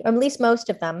probably, or at least most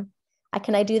of them.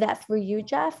 Can I do that through you,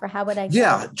 Jeff, or how would I?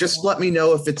 Yeah, just let me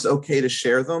know if it's okay to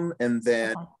share them, and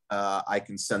then I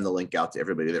can send the link out to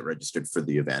everybody that registered for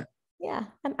the event. Yeah,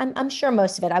 I'm sure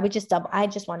most of it. I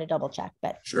just want to double check,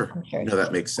 but sure. I'm sure. No,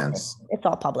 that makes sense. It's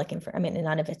all public information. I mean,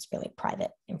 none of it's really private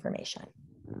information.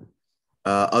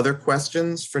 Other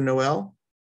questions for Noelle?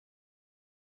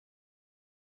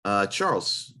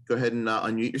 Charles, go ahead and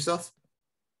unmute yourself.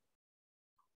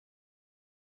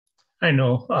 I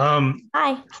know.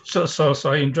 Hi. So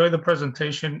I enjoyed the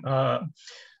presentation. I'm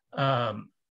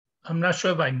not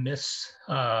sure if I missed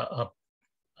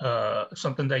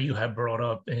something that you had brought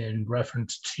up in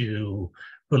reference to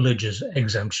religious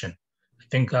exemption. I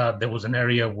think there was an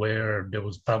area where there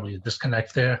was probably a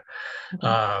disconnect there.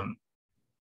 Mm-hmm.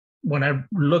 When I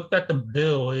looked at the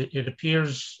bill, it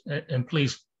appears, and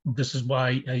please, this is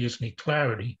why I just need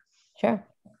clarity. Sure.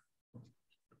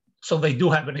 So they do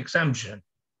have an exemption.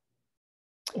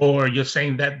 Or you're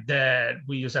saying that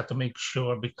we just have to make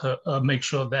sure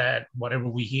that whatever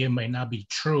we hear may not be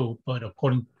true, but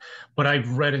according what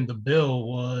I've read in the bill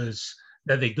was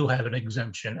that they do have an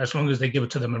exemption as long as they give it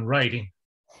to them in writing.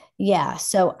 Yeah.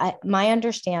 So my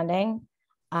understanding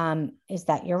is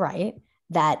that you're right,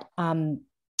 that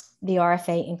the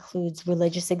RFA includes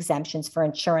religious exemptions for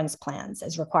insurance plans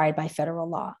as required by federal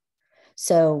law.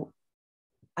 So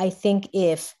I think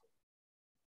if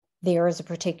there is a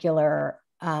particular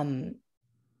I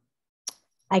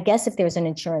guess if there's an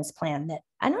insurance plan that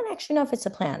I don't actually know if it's a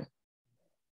plan.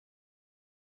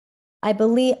 I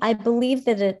believe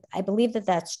that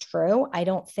that's true. I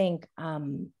don't think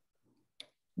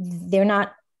they're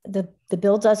not the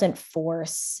bill doesn't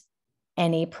force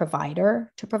any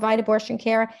provider to provide abortion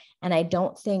care, and I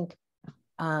don't think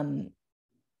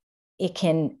it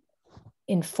can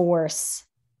enforce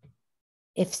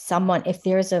if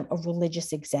there's a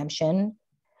religious exemption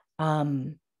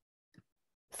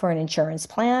for an insurance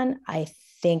plan. I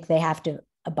think they have to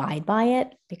abide by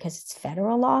it because it's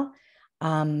federal law.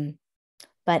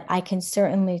 But I can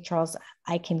certainly, Charles,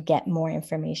 I can get more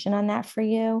information on that for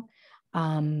you.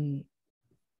 I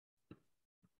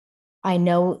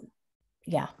know,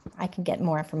 yeah, I can get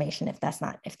more information if that's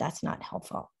not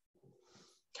helpful.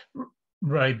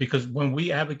 Right, because when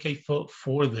we advocate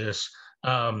for this,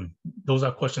 those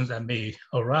are questions that may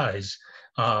arise.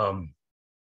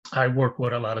 I work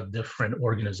with a lot of different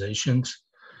organizations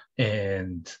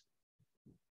and,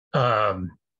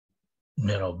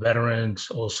 veterans,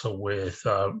 also with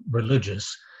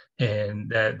religious, and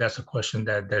that's a question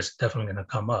that's definitely going to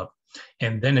come up.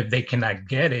 And then if they cannot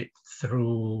get it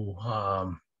through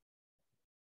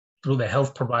the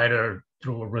health provider,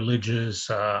 through a religious,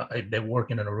 if they're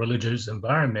working in a religious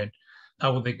environment,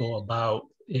 how would they go about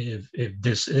if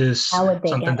this is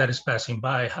something that is passing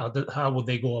by? How would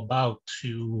they go about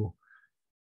to,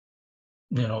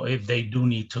 if they do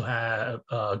need to have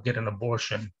get an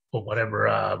abortion for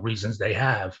whatever reasons they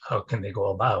have, how can they go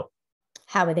about?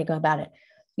 How would they go about it?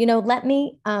 Let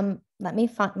me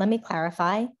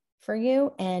clarify for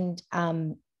you, and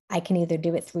I can either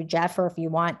do it through Jeff, or if you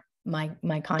want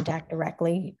my contact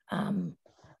directly,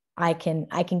 I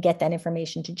can get that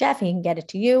information to Jeff. He can get it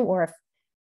to you, or if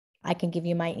I can give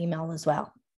you my email as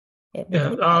well.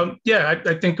 I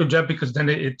think of Jeff, because then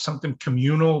it's something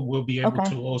communal. We'll be able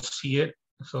to all see it.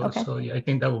 So yeah, I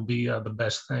think that will be the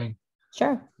best thing.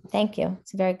 Sure. Thank you.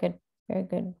 It's a very good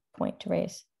point to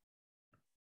raise.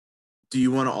 Do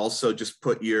you want to also just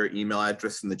put your email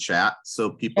address in the chat so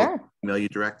people can email you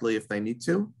directly if they need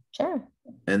to? Sure.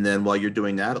 And then while you're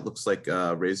doing that, it looks like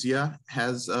Razia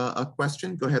has a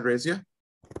question. Go ahead, Razia.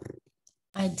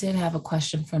 I did have a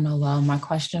question for Noelle. My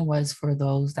question was for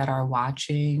those that are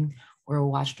watching or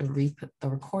watch the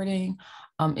recording.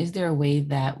 Is there a way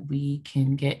that we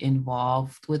can get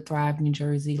involved with Thrive New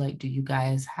Jersey? Like, do you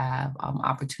guys have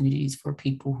opportunities for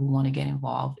people who want to get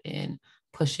involved in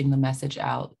pushing the message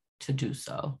out to do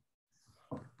so?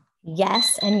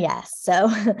 Yes and yes. So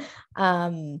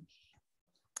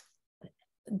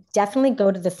definitely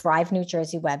go to the Thrive New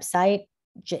Jersey website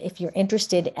if you're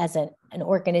interested as an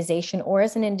organization or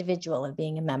as an individual of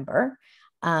being a member.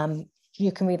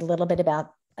 You can read a little bit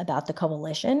about the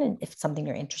coalition, and if it's something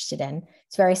you're interested in.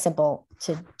 It's very simple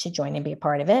to join and be a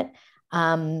part of it.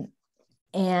 And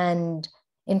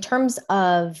in terms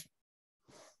of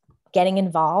getting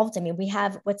involved, I mean,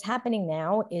 what's happening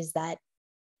now is that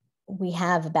we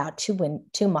have about a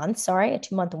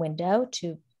 2-month window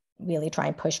to really try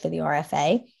and push for the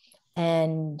RFA.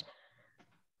 And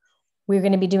we're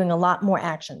going to be doing a lot more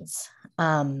actions.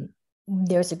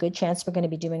 There's a good chance we're going to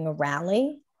be doing a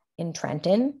rally in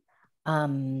Trenton.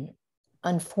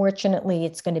 Unfortunately,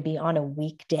 it's going to be on a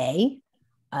weekday.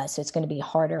 So it's going to be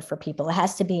harder for people. It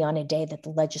has to be on a day that the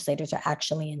legislators are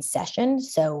actually in session.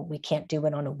 So we can't do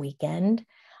it on a weekend.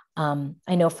 I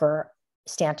know for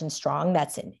Stanton Strong,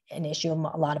 that's an issue.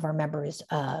 A lot of our members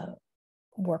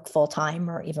work full-time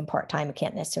or even part-time and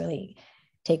can't necessarily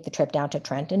take the trip down to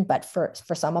Trenton. But for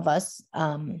some of us,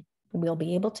 we'll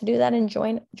be able to do that and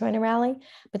join a rally,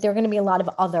 but there are going to be a lot of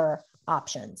other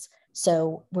options.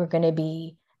 So we're going to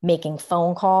be making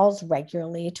phone calls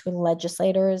regularly to the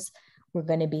legislators. We're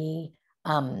going to be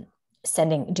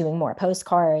doing more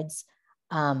postcards.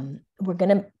 We're going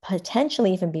to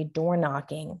potentially even be door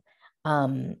knocking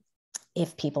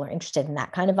if people are interested in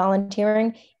that kind of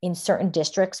volunteering in certain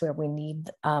districts where we need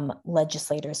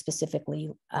legislators,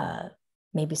 specifically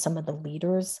maybe some of the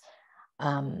leaders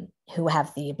who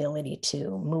have the ability to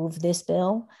move this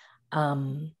bill.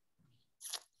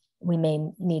 We may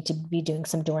need to be doing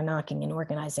some door knocking and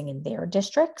organizing in their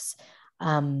districts.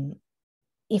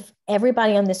 If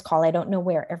everybody on this call, I don't know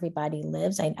where everybody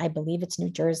lives. I believe it's New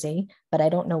Jersey, but I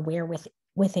don't know where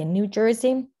within New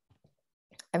Jersey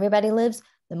everybody lives.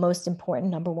 The most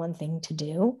important number one thing to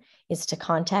do is to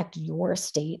contact your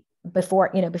state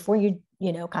before you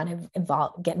kind of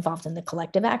get involved in the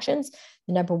collective actions.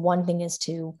 The number one thing is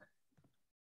to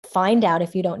find out,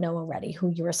 if you don't know already, who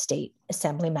your state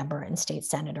assembly member and state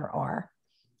senator are,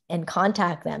 and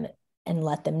contact them and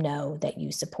let them know that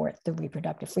you support the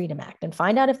Reproductive Freedom Act, and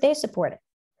find out if they support it.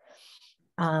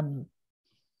 I'm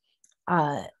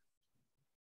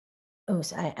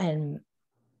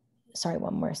sorry,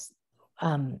 one more.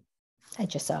 I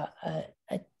just saw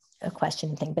a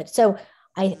question thing, but so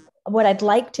what I'd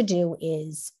like to do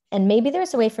is, and maybe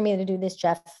there's a way for me to do this,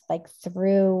 Jeff, like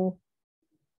through,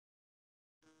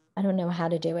 I don't know how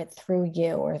to do it through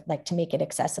you, or like to make it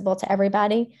accessible to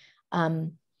everybody.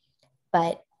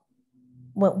 But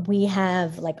what we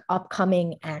have like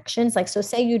upcoming actions, like, so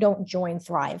say you don't join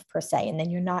Thrive per se, and then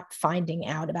you're not finding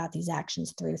out about these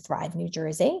actions through Thrive New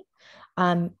Jersey.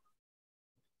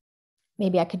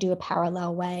 Maybe I could do a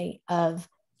parallel way of,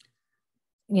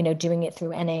 doing it through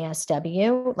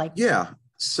NASW. Like, yeah.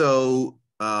 So,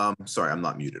 sorry, I'm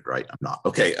not muted, right? I'm not.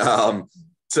 Okay.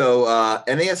 So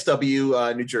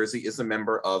NASW New Jersey is a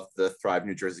member of the Thrive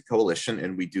New Jersey Coalition,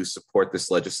 and we do support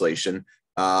this legislation.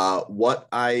 What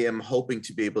I am hoping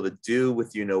to be able to do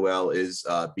with you, Noelle, is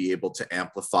be able to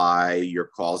amplify your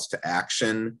calls to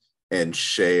action and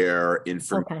share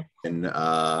information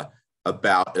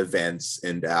about events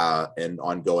and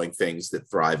ongoing things that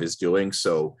Thrive is doing.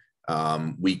 So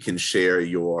we can share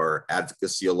your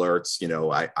advocacy alerts.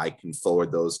 I can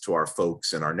forward those to our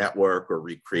folks in our network or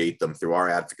recreate them through our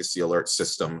advocacy alert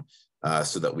system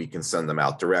so that we can send them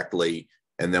out directly.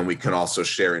 And then we can also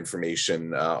share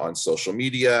information on social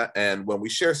media. And when we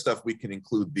share stuff, we can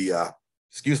include the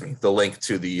link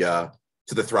to the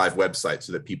Thrive website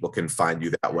so that people can find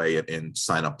you that way and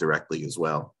sign up directly as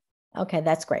well. Okay,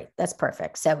 that's great. That's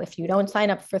perfect. So if you don't sign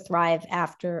up for Thrive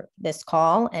after this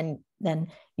call, and then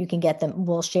you can get them,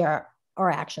 we'll share our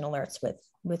action alerts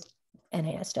with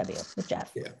NASW, with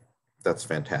Jeff. Yeah, that's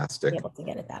fantastic. Be able to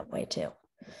get it that way too.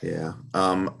 Yeah.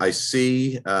 I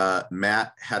see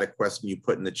Matt had a question you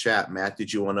put in the chat. Matt,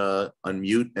 did you want to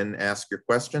unmute and ask your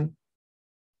question?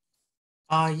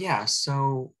 Yeah.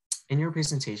 So in your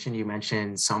presentation, you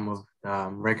mentioned some of the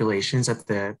regulations that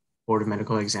the Board of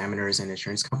Medical Examiners and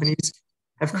insurance companies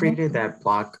have created that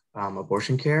block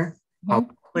abortion care.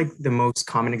 Like the most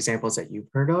common examples that you've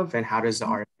heard of, and how does the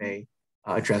RFA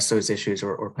address those issues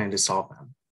or plan to solve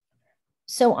them?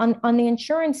 So on the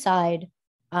insurance side,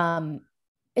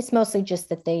 it's mostly just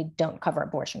that they don't cover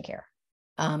abortion care.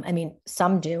 I mean,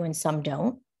 some do and some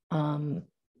don't. I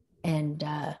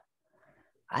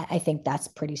think that's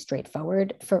pretty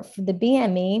straightforward. For the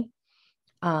BME,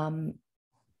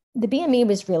 the BME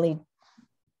was really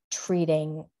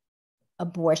treating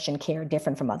abortion care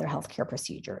different from other healthcare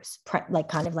procedures, like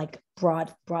kind of like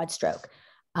broad stroke.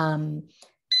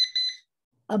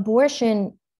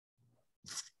 Abortion,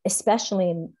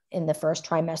 especially in the first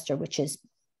trimester, which is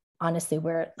honestly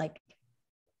where like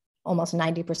almost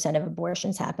 90% of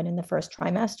abortions happen in the first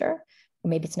trimester, or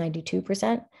maybe it's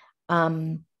 92%,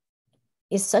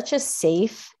 is such a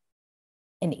safe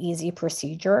and easy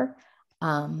procedure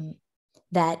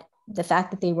that the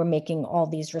fact that they were making all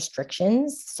these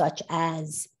restrictions, such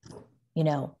as,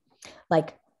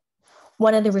 like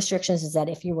one of the restrictions is that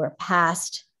if you were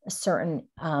past a certain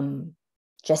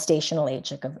gestational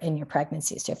age, like in your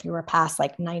pregnancy, so if you were past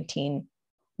like 19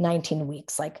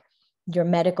 weeks, like your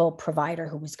medical provider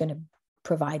who was going to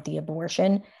provide the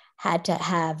abortion had to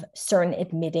have certain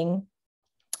admitting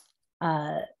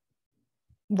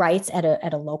rights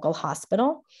at a local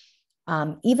hospital.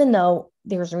 Even though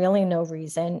there's really no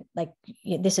reason, like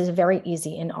this is a very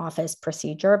easy in-office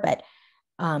procedure, but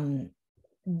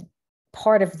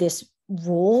part of this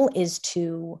rule is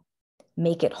to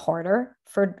make it harder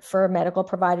for medical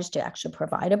providers to actually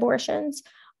provide abortions.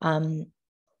 And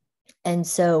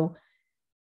so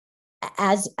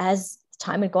as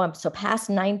time would go on. So past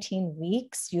 19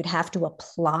 weeks, you'd have to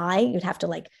apply. You'd have to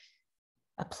like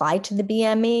apply to the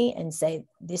BME and say,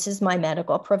 this is my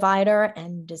medical provider,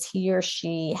 and does he or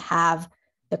she have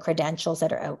the credentials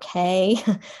that are okay?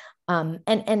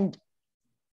 And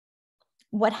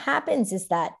what happens is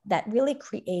that really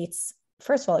creates,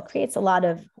 first of all, it creates a lot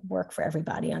of work for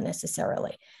everybody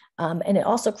unnecessarily. And it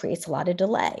also creates a lot of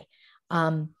delay.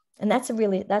 And that's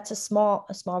a small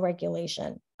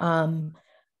regulation.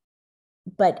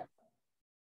 But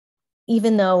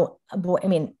even though, I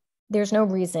mean, there's no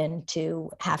reason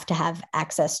to have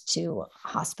access to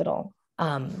hospital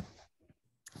at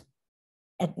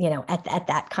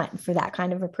that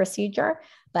kind of a procedure.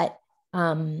 But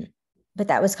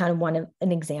that was kind of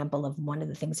an example of one of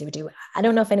the things they would do. I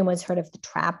don't know if anyone's heard of the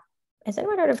TRAP. Has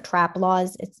anyone heard of TRAP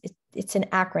laws? It's an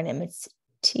acronym. It's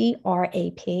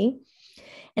TRAP,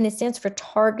 and it stands for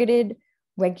Targeted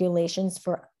Regulations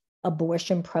for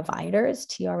Abortion Providers,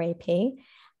 TRAP.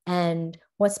 And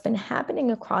what's been happening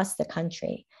across the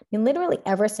country, I mean, literally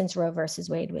ever since Roe versus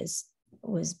Wade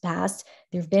was passed,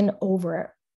 there have been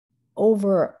well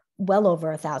over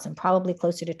 1,000, probably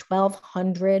closer to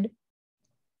 1,200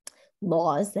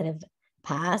 laws that have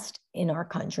passed in our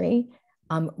country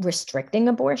restricting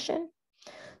abortion.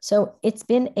 So it's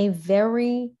been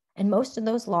and most of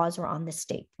those laws are on the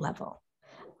state level.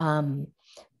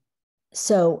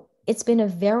 So it's been a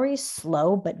very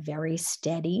slow but very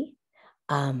steady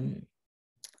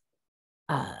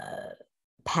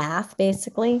path,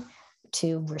 basically,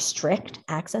 to restrict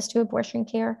access to abortion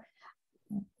care.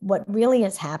 What really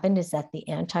has happened is that the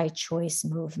anti-choice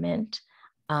movement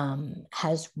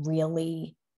has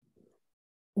really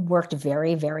worked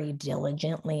very, very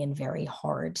diligently and very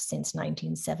hard since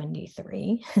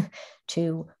 1973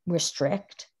 to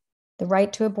restrict the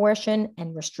right to abortion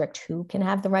and restrict who can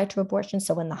have the right to abortion.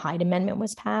 So when the Hyde Amendment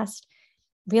was passed,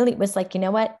 really it was like, you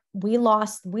know what, we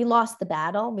lost the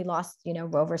battle. We lost,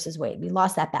 Roe versus Wade. We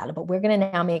lost that battle, but we're going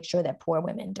to now make sure that poor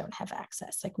women don't have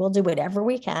access. Like, we'll do whatever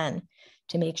we can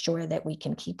to make sure that we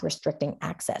can keep restricting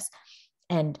access.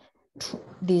 And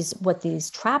what these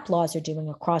TRAP laws are doing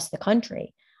across the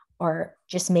country are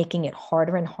just making it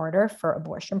harder and harder for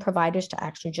abortion providers to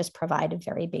actually just provide a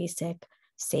very basic,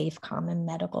 safe, common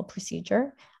medical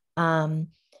procedure. I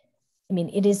mean,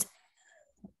 it is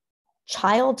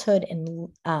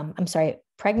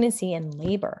pregnancy and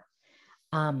labor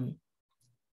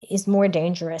is more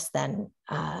dangerous than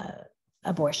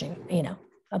abortion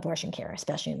care,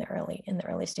 especially in the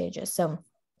early stages. So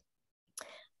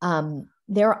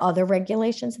there are other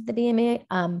regulations that the BMA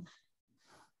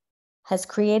has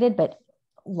created, but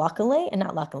luckily,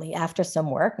 after some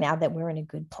work, now that we're in a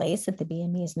good place, that the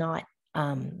BME is not,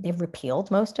 they've repealed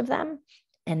most of them,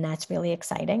 and that's really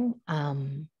exciting.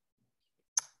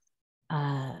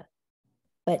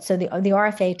 But so the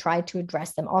RFA tried to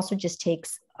address them, also just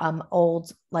takes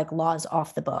old laws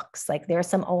off the books. Like, there are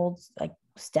some old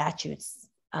statutes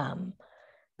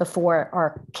before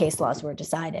our case laws were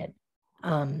decided.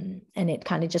 And it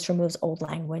kind of just removes old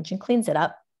language and cleans it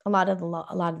up. A lot of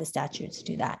the statutes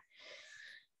do that.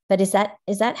 But is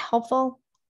that helpful,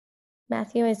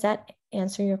 Matthew? Does that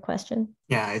answer your question?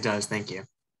 Yeah, it does. Thank you.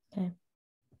 Okay.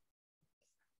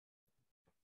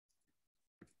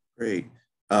 Great.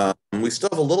 We still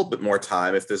have a little bit more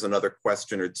time if there's another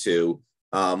question or two.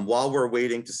 While we're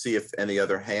waiting to see if any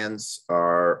other hands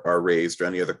are raised or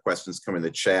any other questions come in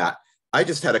the chat, I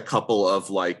just had a couple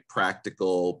of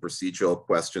practical procedural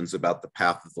questions about the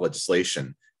path of the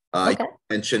legislation. Okay.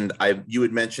 You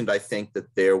had mentioned, I think, that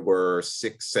there were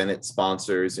 6 Senate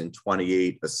sponsors and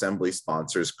 28 Assembly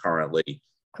sponsors currently.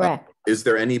 Correct. Is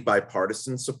there any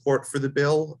bipartisan support for the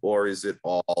bill, or is it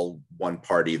all one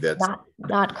party that's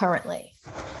not currently?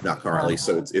 Not currently.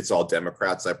 So it's all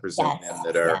Democrats, I presume, yes,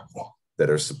 that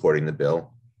are supporting the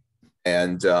bill.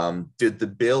 And did the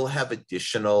bill have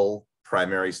additional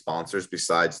primary sponsors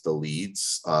besides the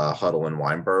leads, Huddle and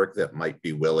Weinberg, that might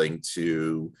be willing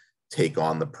to take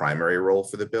on the primary role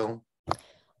for the bill?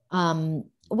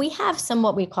 We have some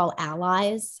what we call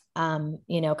allies, kind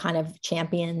of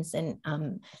champions. And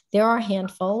there are a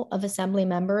handful of Assembly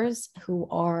members who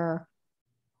are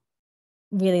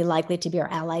really likely to be our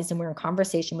allies. And we're in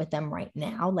conversation with them right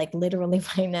now, literally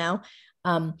right now,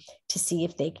 to see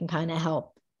if they can kind of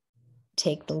help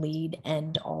take the lead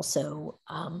and also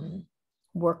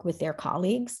work with their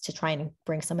colleagues to try and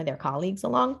bring some of their colleagues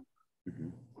along. Mm-hmm.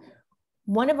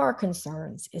 One of our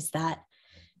concerns is that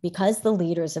because the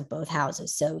leaders of both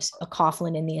houses, so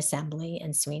Coughlin in the Assembly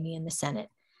and Sweeney in the Senate,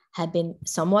 had been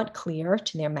somewhat clear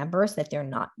to their members that they're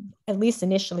not, at least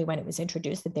initially when it was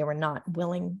introduced, that they were not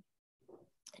willing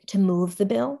to move the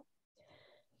bill.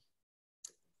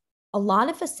 a lot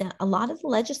of the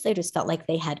legislators felt like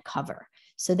they had cover.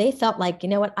 So they felt like, you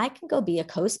know what, I can go be a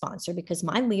co-sponsor because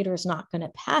my leader is not going to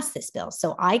pass this bill.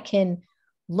 So I can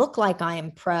look like I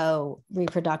am pro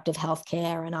reproductive health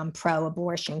care and I'm pro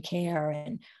abortion care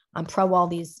and I'm pro all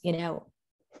these,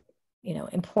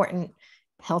 important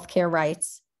healthcare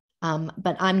rights.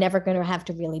 But I'm never going to have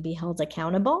to really be held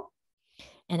accountable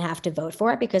and have to vote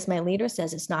for it because my leader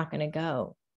says it's not going to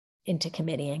go into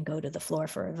committee and go to the floor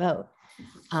for a vote.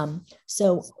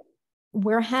 So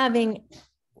we're kind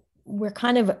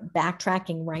of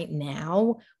backtracking right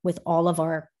now with all of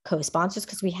our co-sponsors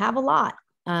because we have a lot,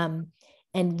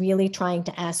 and really trying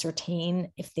to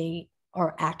ascertain if they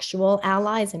are actual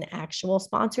allies and actual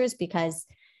sponsors, because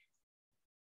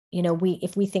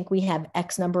if we think we have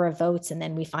X number of votes and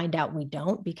then we find out we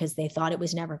don't because they thought it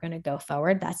was never going to go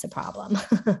forward, that's a problem.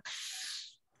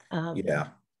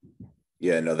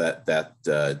 No,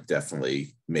 that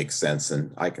definitely makes sense.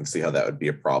 And I can see how that would be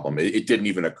a problem. It didn't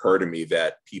even occur to me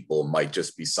that people might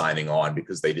just be signing on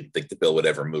because they didn't think the bill would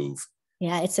ever move.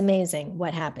 Yeah, it's amazing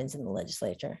what happens in the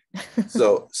legislature.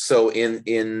 So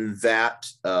in that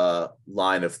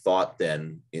line of thought,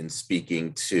 then, in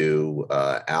speaking to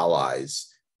allies,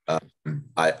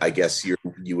 I guess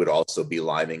you would also be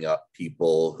lining up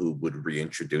people who would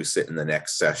reintroduce it in the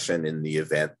next session in the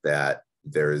event that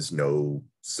there is no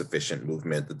sufficient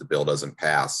movement, that the bill doesn't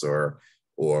pass or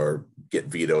get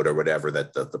vetoed or whatever,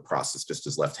 that the process just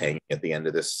is left hanging at the end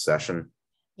of this session.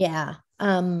 Yeah,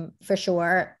 for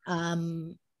sure.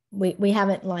 We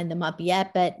haven't lined them up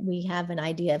yet, but we have an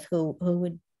idea of who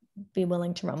would be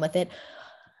willing to run with it.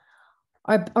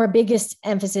 Our biggest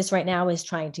emphasis right now is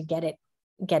trying to get it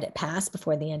passed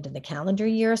before the end of the calendar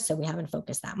year. So we haven't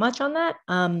focused that much on that.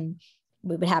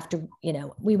 We would have to,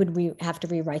 have to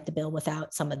rewrite the bill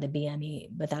without some of the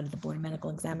BME, without the Board of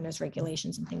Medical Examiners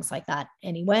regulations and things like that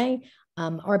anyway.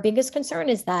 Our biggest concern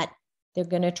is that they're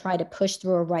going to try to push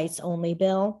through a rights-only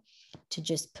bill to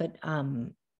just put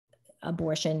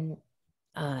abortion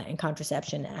and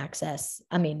contraception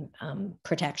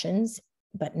protections,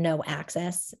 but no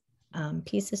access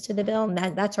pieces to the bill. And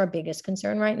that's our biggest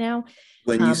concern right now.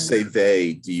 When you say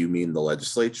they, do you mean the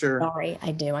legislature? Sorry,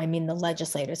 I do. I mean the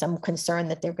legislators. I'm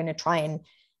concerned that they're going to try and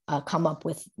come up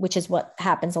with, which is what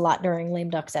happens a lot during lame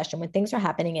duck session. When things are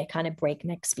happening at kind of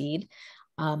breakneck speed,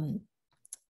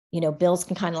 bills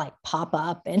can kind of like pop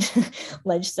up and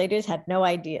legislators had no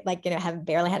idea, have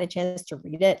barely had a chance to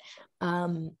read it.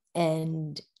 When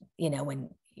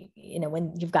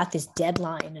you've got this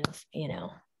deadline of,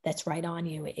 that's right on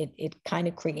you, it kind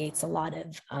of creates a lot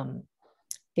of,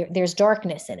 there's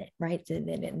darkness in it, right?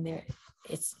 And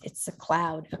it's a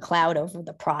cloud over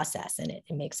the process, and it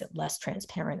makes it less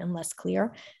transparent and less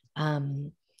clear.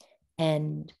 And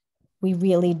we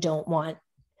really don't want,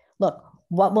 look,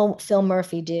 what will Phil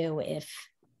Murphy do if,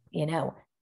 the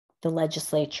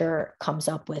legislature comes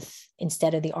up with,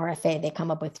 instead of the RFA, they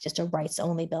come up with just a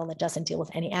rights-only bill that doesn't deal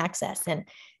with any access, and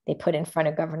they put in front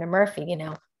of Governor Murphy,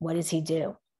 what does he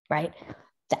do, right?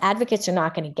 The advocates are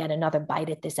not going to get another bite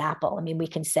at this apple. I mean, we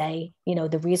can say,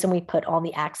 the reason we put all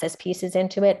the access pieces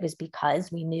into it was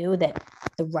because we knew that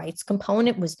the rights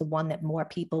component was the one that more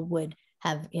people would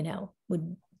have, it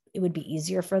would be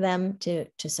easier for them to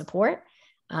support.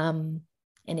 And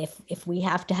if we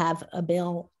have to have a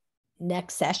bill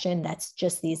next session that's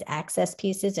just these access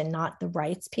pieces and not the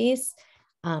rights piece,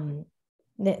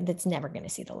 that's never going to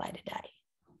see the light of day.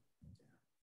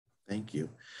 Thank you.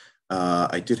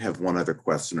 I did have one other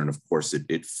question, and of course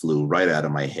it flew right out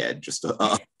of my head, just to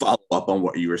follow up on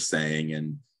what you were saying,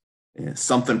 and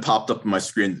something popped up on my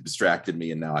screen that distracted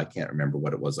me, and now I can't remember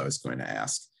what it was I was going to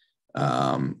ask.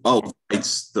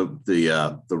 It's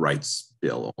the rights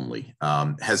bill only.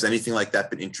 Has anything like that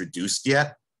been introduced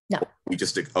yet? No.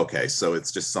 Okay, so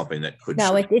it's just something that could.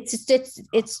 No,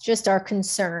 it's just our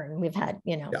concern. We've had,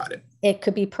 Got it. It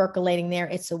could be percolating there.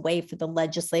 It's a way for the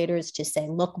legislators to say,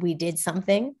 look, we did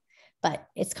something, but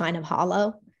it's kind of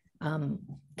hollow.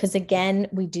 Because again,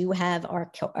 we do have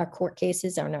our court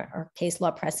cases, our case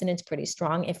law precedent's pretty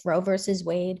strong. If Roe versus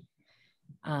Wade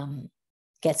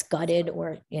gets gutted,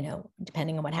 or,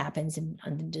 depending on what happens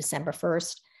on the December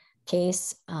 1st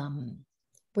case,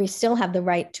 we still have the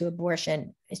right to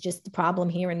abortion. It's just the problem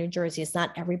here in New Jersey is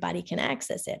not everybody can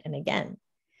access it. And again,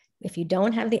 if you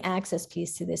don't have the access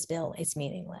piece to this bill, it's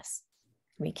meaningless.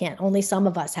 We can't, only some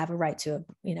of us have a right to,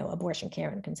 abortion care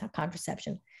and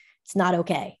contraception. It's not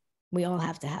okay. We all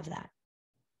have to have that.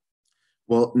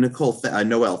 Well,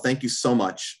 Noelle, thank you so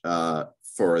much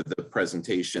for the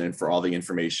presentation and for all the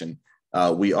information.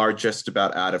 We are just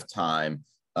about out of time,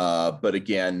 but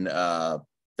again,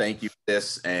 thank you for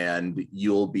this, and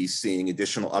you'll be seeing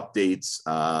additional updates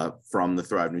from the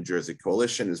Thrive New Jersey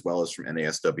Coalition, as well as from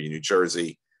NASW New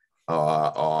Jersey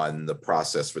on the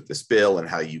process with this bill and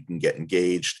how you can get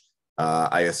engaged.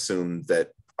 I assume that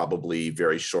probably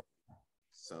very shortly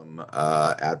some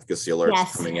advocacy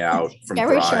alerts coming out from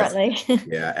very Thrive. shortly.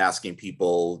 Yeah, asking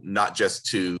people not just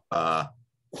to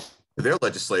their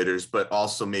legislators, but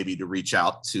also maybe to reach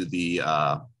out to the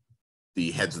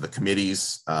heads of the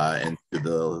committees and to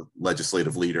the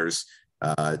legislative leaders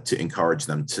to encourage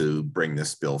them to bring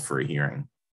this bill for a hearing.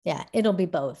 Yeah, it'll be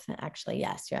both, actually.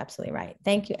 Yes, you're absolutely right.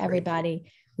 Thank you,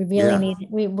 everybody. We really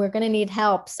we're going to need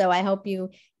help. So I hope you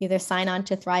either sign on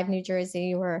to Thrive New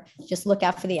Jersey or just look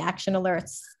out for the action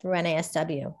alerts through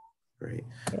NASW. Great.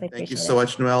 Really thank you so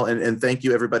much, Noelle. And thank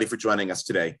you, everybody, for joining us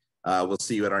today. We'll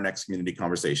see you at our next community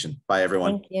conversation. Bye,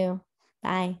 everyone. Thank you.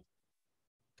 Bye.